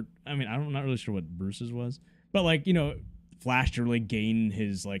 I'm not really sure what Bruce's was, but like, you know, Flash to really gain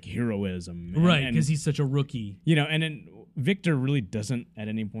his like heroism, right? Because he's such a rookie, you know, and then Victor really doesn't at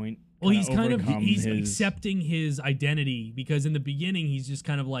any point. Well, he's accepting his identity, because in the beginning he's just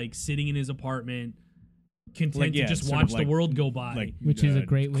kind of like sitting in his aparpment, content to just watch the world go by, which is a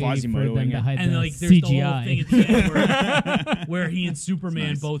great way for them to hide and the like there's CGI. the whole thing at the end where he and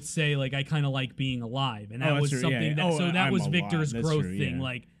Superman both say like, I kind of like being alive, and that was something that was Victor's growth thing.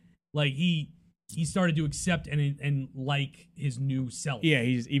 Like he started to accept and like his new self. Yeah,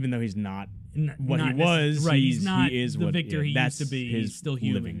 even though he's not what not he was, right? He's not he is the what, Victor he that's used to be. He's still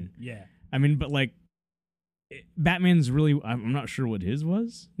human. Living. Yeah, I mean, but like Batman's really, I'm not sure what his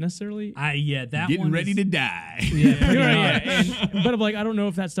was necessarily. That getting one ready to die. Yeah, but I'm like, I don't know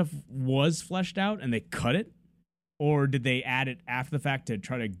if that stuff was fleshed out and they cut it, or did they add it after the fact to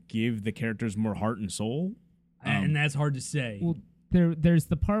try to give the characters more heart and soul? And that's hard to say. Well, there's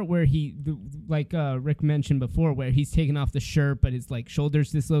the part where like Rick mentioned before, where he's taking off the shirt, but his like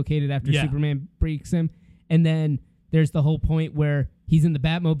shoulders dislocated after Superman breaks him, and then there's the whole point where he's in the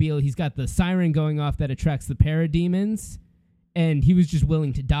Batmobile. He's got the siren going off that attracts the parademons, and he was just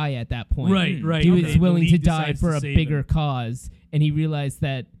willing to die at that point. Right. He was willing to die for a bigger cause, and he realized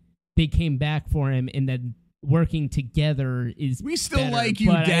that they came back for him, and then working together is we still better, like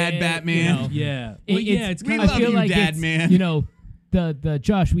you, Dad Batman. You know, it's we I love feel you, like Dad Man. You know, the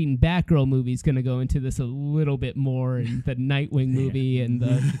Josh Whedon Batgirl movie is going to go into this a little bit more, and the Nightwing movie and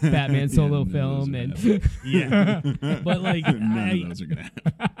the Batman solo film, and but like none of those are gonna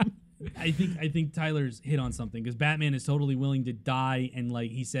happen. I think Tyler's hit on something, because Batman is totally willing to die, and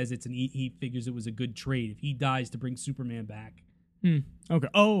like he says he figures it was a good trade if he dies to bring Superman back. Okay.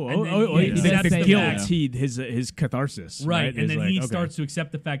 The guilt, his catharsis, right? And then like, he starts to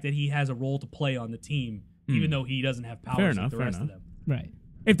accept the fact that he has a role to play on the team, even though he doesn't have powers like the rest of them. Right.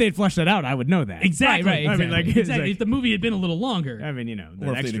 If they'd fleshed that out, I would know that. Exactly. Right. I mean, like, If the movie had been a little longer. I mean, you know,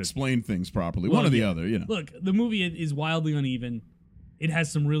 or if they'd explained things properly, one or the other. You know. Look, the movie is wildly uneven. It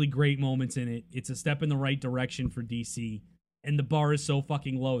has some really great moments in it. It's a step in the right direction for DC, and the bar is so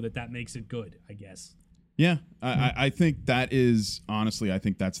fucking low that makes it good, I guess. Yeah, I think that is, honestly, I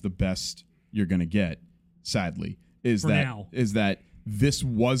think that's the best you're going to get, sadly, is that this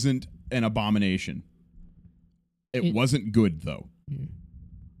wasn't an abomination. It wasn't good, though.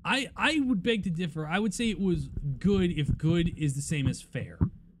 I would beg to differ. I would say it was good if good is the same as fair.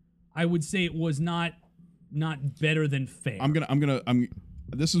 I would say it was not better than fair.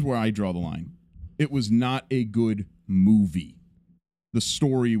 This is where I draw the line. It was not a good movie. The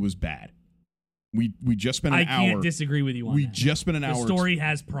story was bad. We just spent an hour. I can't disagree with you on that. We just spent an hour. The story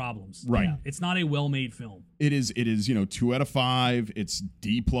has problems. Right. Yeah. It's not a well-made film. It is, 2 out of 5. It's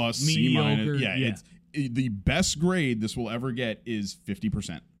D+, Mediocre. C-. Yeah. It's the best grade this will ever get is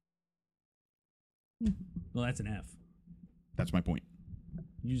 50%. Well, that's an F. That's my point.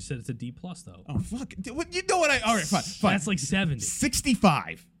 You just said it's a D+, though. Oh, fuck. You know what all right, fine. That's like 70.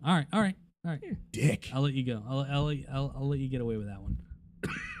 65. All right. Dick. I'll let you go. I'll let you get away with that one.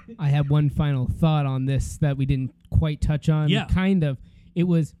 I have one final thought on this that we didn't quite touch on. Yeah. Kind of.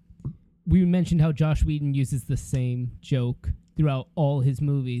 We mentioned how Josh Whedon uses the same joke throughout all his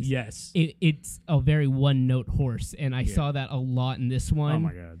movies. Yes. It's a very one-note horse, and I saw that a lot in this one. Oh,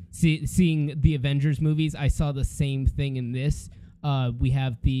 my God. Seeing the Avengers movies, I saw the same thing in this. We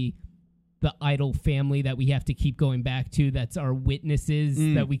have the idol family that we have to keep going back to. That's our witnesses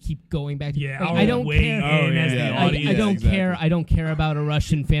that we keep going back to. Yeah, I don't care. I don't care. I don't care about a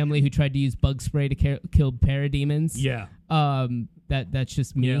Russian family who tried to use bug spray to kill parademons. Yeah. That's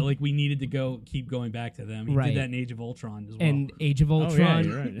just me. Yeah, like we needed to keep going back to them. He did that in Age of Ultron as well. And Age of Ultron.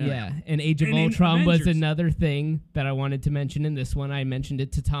 you're right, yeah. And Age of Ultron was Avengers. another thing that I wanted to mention in this one. I mentioned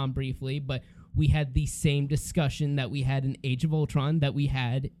it to Tom briefly, but we had the same discussion that we had in Age of Ultron that we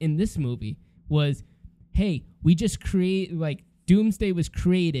had in this movie was, hey, we just Doomsday was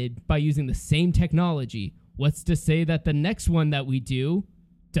created by using the same technology. What's to say that the next one that we do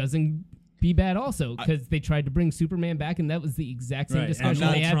doesn't be bad also? Because they tried to bring Superman back, and that was the exact same discussion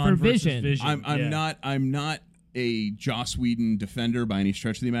they had for Vision. I'm not a Joss Whedon defender by any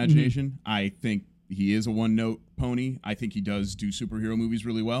stretch of the imagination. I think he is a one-note pony. I think he does do superhero movies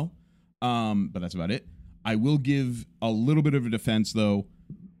really well. But that's about it. I will give a little bit of a defense, though.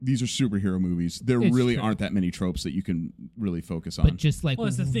 these are superhero movies. There It's really true. aren't that many tropes that you can really focus on. But just like Well,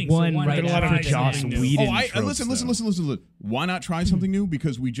 that's the thing. So one why right not a lot of try after Joss something new? Whedon. Listen. Why not try something new?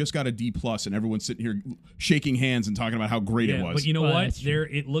 Because we just got a D+, and everyone's sitting here shaking hands and talking about how great it was. But you know Well, what? that's true.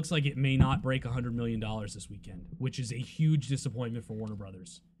 It looks like it may not break $100 million this weekend, which is a huge disappointment for Warner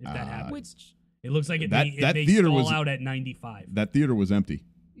Brothers if that happens. Which, It looks like it That- may, that it may theater stall was- out at 95. That theater was empty.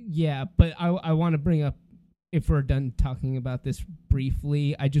 yeah, but I want to bring up, if we're done talking about this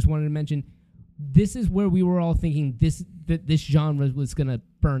briefly, I just wanted to mention this is where we were all thinking that this genre was going to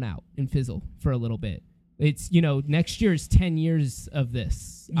burn out and fizzle for a little bit. It's, next year is 10 years of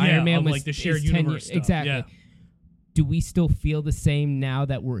this. Yeah, Iron Man of, was like, the shared is 10 universe years. stuff, Exactly. yeah. Do we still feel the same now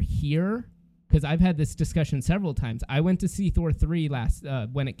that we're here? Because I've had this discussion several times. I went to see Thor 3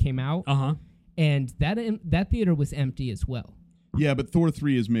 when it came out, and that theater was empty as well. Yeah, but Thor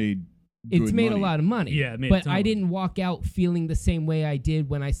 3 has made It's good made money. a lot of money. Yeah, it made a but ton of I money. didn't walk out feeling the same way I did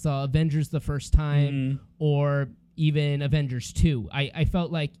when I saw Avengers the first time or even Avengers 2. I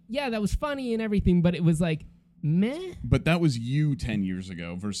felt like, yeah, that was funny and everything, but it was like, meh. But that was you 10 years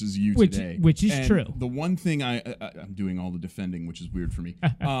ago versus you Which- today. which is And true. The one thing I'm doing all the defending, which is weird for me.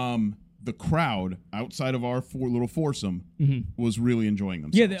 The crowd outside of our little foursome was really enjoying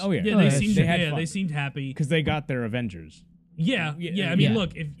themselves. Yeah, Yeah, Oh, they that's seemed true. they seemed happy. because they got their Avengers. Yeah. I mean, Yeah.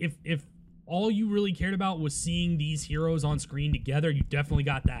 look, if all you really cared about was seeing these heroes on screen together, you definitely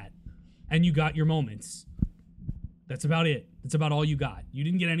got that, and you got your moments. That's about it. That's about all you got. You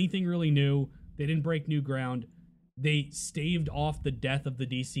didn't get anything really new. They didn't break new ground. They staved off the death of the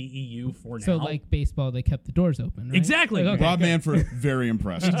DCEU for now. So, like baseball, they kept the doors open, right? Exactly. Like, okay, Rob good. Manfred, very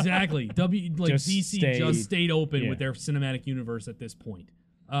impressed. Exactly. Just DC just stayed open yeah. with their cinematic universe at this point.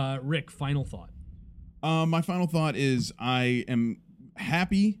 Rick, final thought. My final thought is I am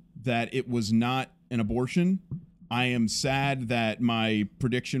happy that it was not an abortion. I am sad that my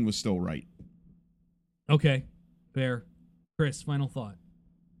prediction was still right. Okay, fair. Chris, final thought.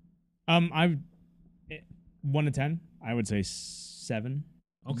 I 1 to 10. I would say 7.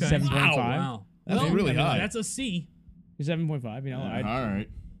 Okay. 7.5. Wow. That's Well, really high. That's a C. 7.5. You know, All right.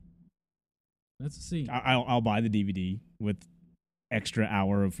 That's a C. I'll buy the DVD with extra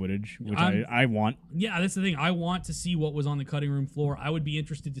hour of footage, which I'm- I want. Yeah, that's the thing. I want to see what was on the cutting room floor. I would be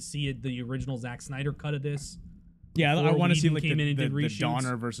interested to see the original Zack Snyder cut of this. Yeah, I Before want we to see even like came in and the did reshoots.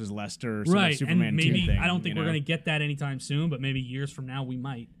 Donner versus Lester sort of Right, Superman and maybe 2 thing. I don't think you we're know? going to get that anytime soon, but maybe years from now we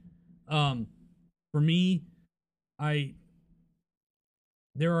might. For me,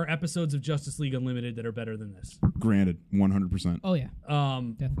 there are episodes of Justice League Unlimited that are better than this. Granted, 100%. Oh, yeah.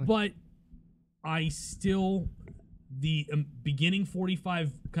 Definitely. But I still, the beginning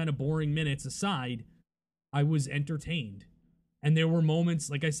 45 kind of boring minutes aside, I was entertained. And there were moments,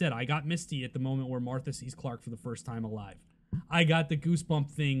 like I said, I got misty at the moment where Martha sees Clark for the first time alive. I got the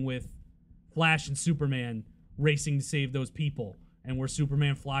goosebump thing with Flash and Superman racing to save those people, and where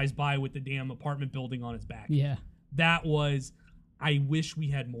Superman flies by with the damn apartment building on his back. Yeah. That was, I wish we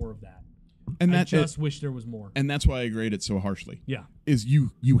had more of that. And I just wish there was more. and that's why I grade it so harshly. Yeah. Is you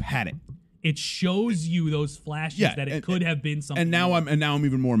had it. It shows you those flashes Yeah, that it and- could have been something. And now more, I'm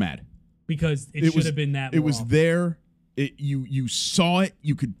even more mad. because it should have been that. It more was often. there. You saw it.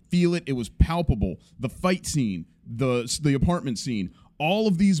 You could feel it. It was palpable. The fight scene, the apartment scene, all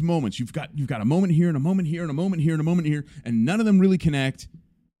of these moments. You've got a moment here and a moment here and a moment here and a moment here, and none of them really connect.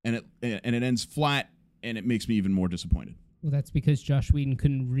 And it ends flat, and it makes me even more disappointed. Well, that's because Josh Whedon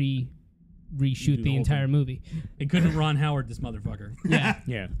couldn't Do reshoot the the whole entire thing. movie. It couldn't Ron Howard this motherfucker. Yeah.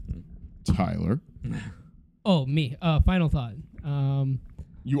 Yeah. Tyler, Oh, me. Final thought.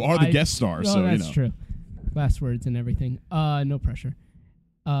 you are the I- guest star, Oh, so that's you know. true. Last words and everything. No pressure.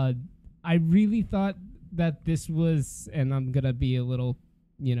 I really thought that this was, and I'm gonna be a little,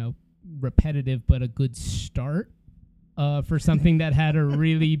 repetitive, but a good start for something that had a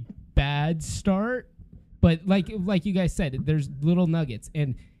really bad start. But like you guys said, there's little nuggets,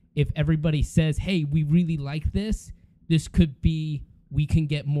 and if everybody says, "Hey, we really like this," this could be, we can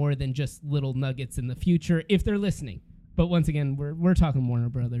get more than just little nuggets in the future if they're listening. But once again, we're talking Warner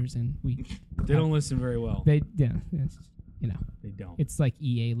Brothers, and They don't listen very well. it's, They don't. it's like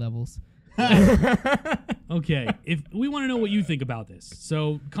EA levels. Okay, if we want to know what you think about this,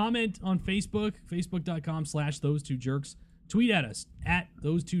 so comment on Facebook, facebook.com/those2jerks. Tweet at us at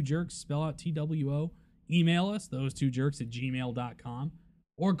those2jerks, spell out TWO. Email us, those2jerks@gmail.com.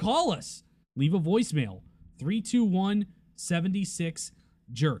 Or call us. Leave a voicemail,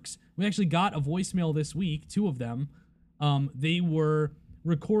 321-76-jerks. We actually got a voicemail this week, 2 of them. They were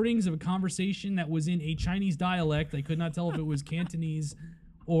recordings of a conversation that was in a Chinese dialect. I could not tell if it was Cantonese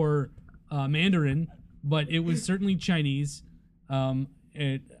or Mandarin, but it was certainly Chinese.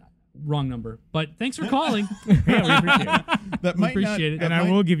 Wrong number. But thanks for calling. Yeah, we appreciate it. That We might not, appreciate it. that And I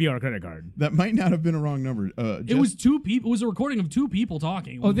might- will give you our credit card. That might not have been a wrong number. It was two people. It was a recording of two people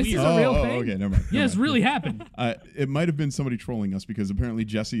talking. It was Oh, this is weird. a real thing? Okay, never mind. Yeah, it's really happened. It might have been somebody trolling us because apparently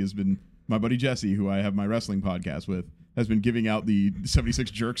Jesse has been, my buddy Jesse, who I have my wrestling podcast with, has been giving out the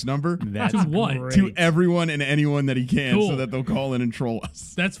 76 Jerks number That's To what? great. to everyone and anyone that he can Cool. so that they'll call in and troll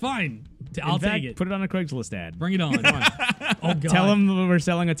us. That's fine. I'll In fact, take it. Put it on a Craigslist ad. Bring it on. Oh, God. Tell them we're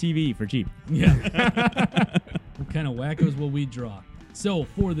selling a TV for cheap. Yeah. What kind of wackos will we draw? So,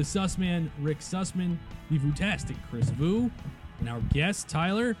 for the Sussman, Rick Sussman, the Vutastic, Chris Vu, and our guest,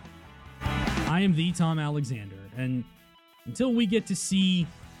 Tyler, I am the Tom Alexander. And until we get to see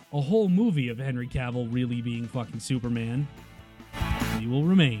a whole movie of Henry Cavill really being fucking Superman, we will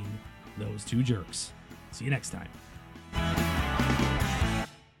remain those two jerks. See you next time.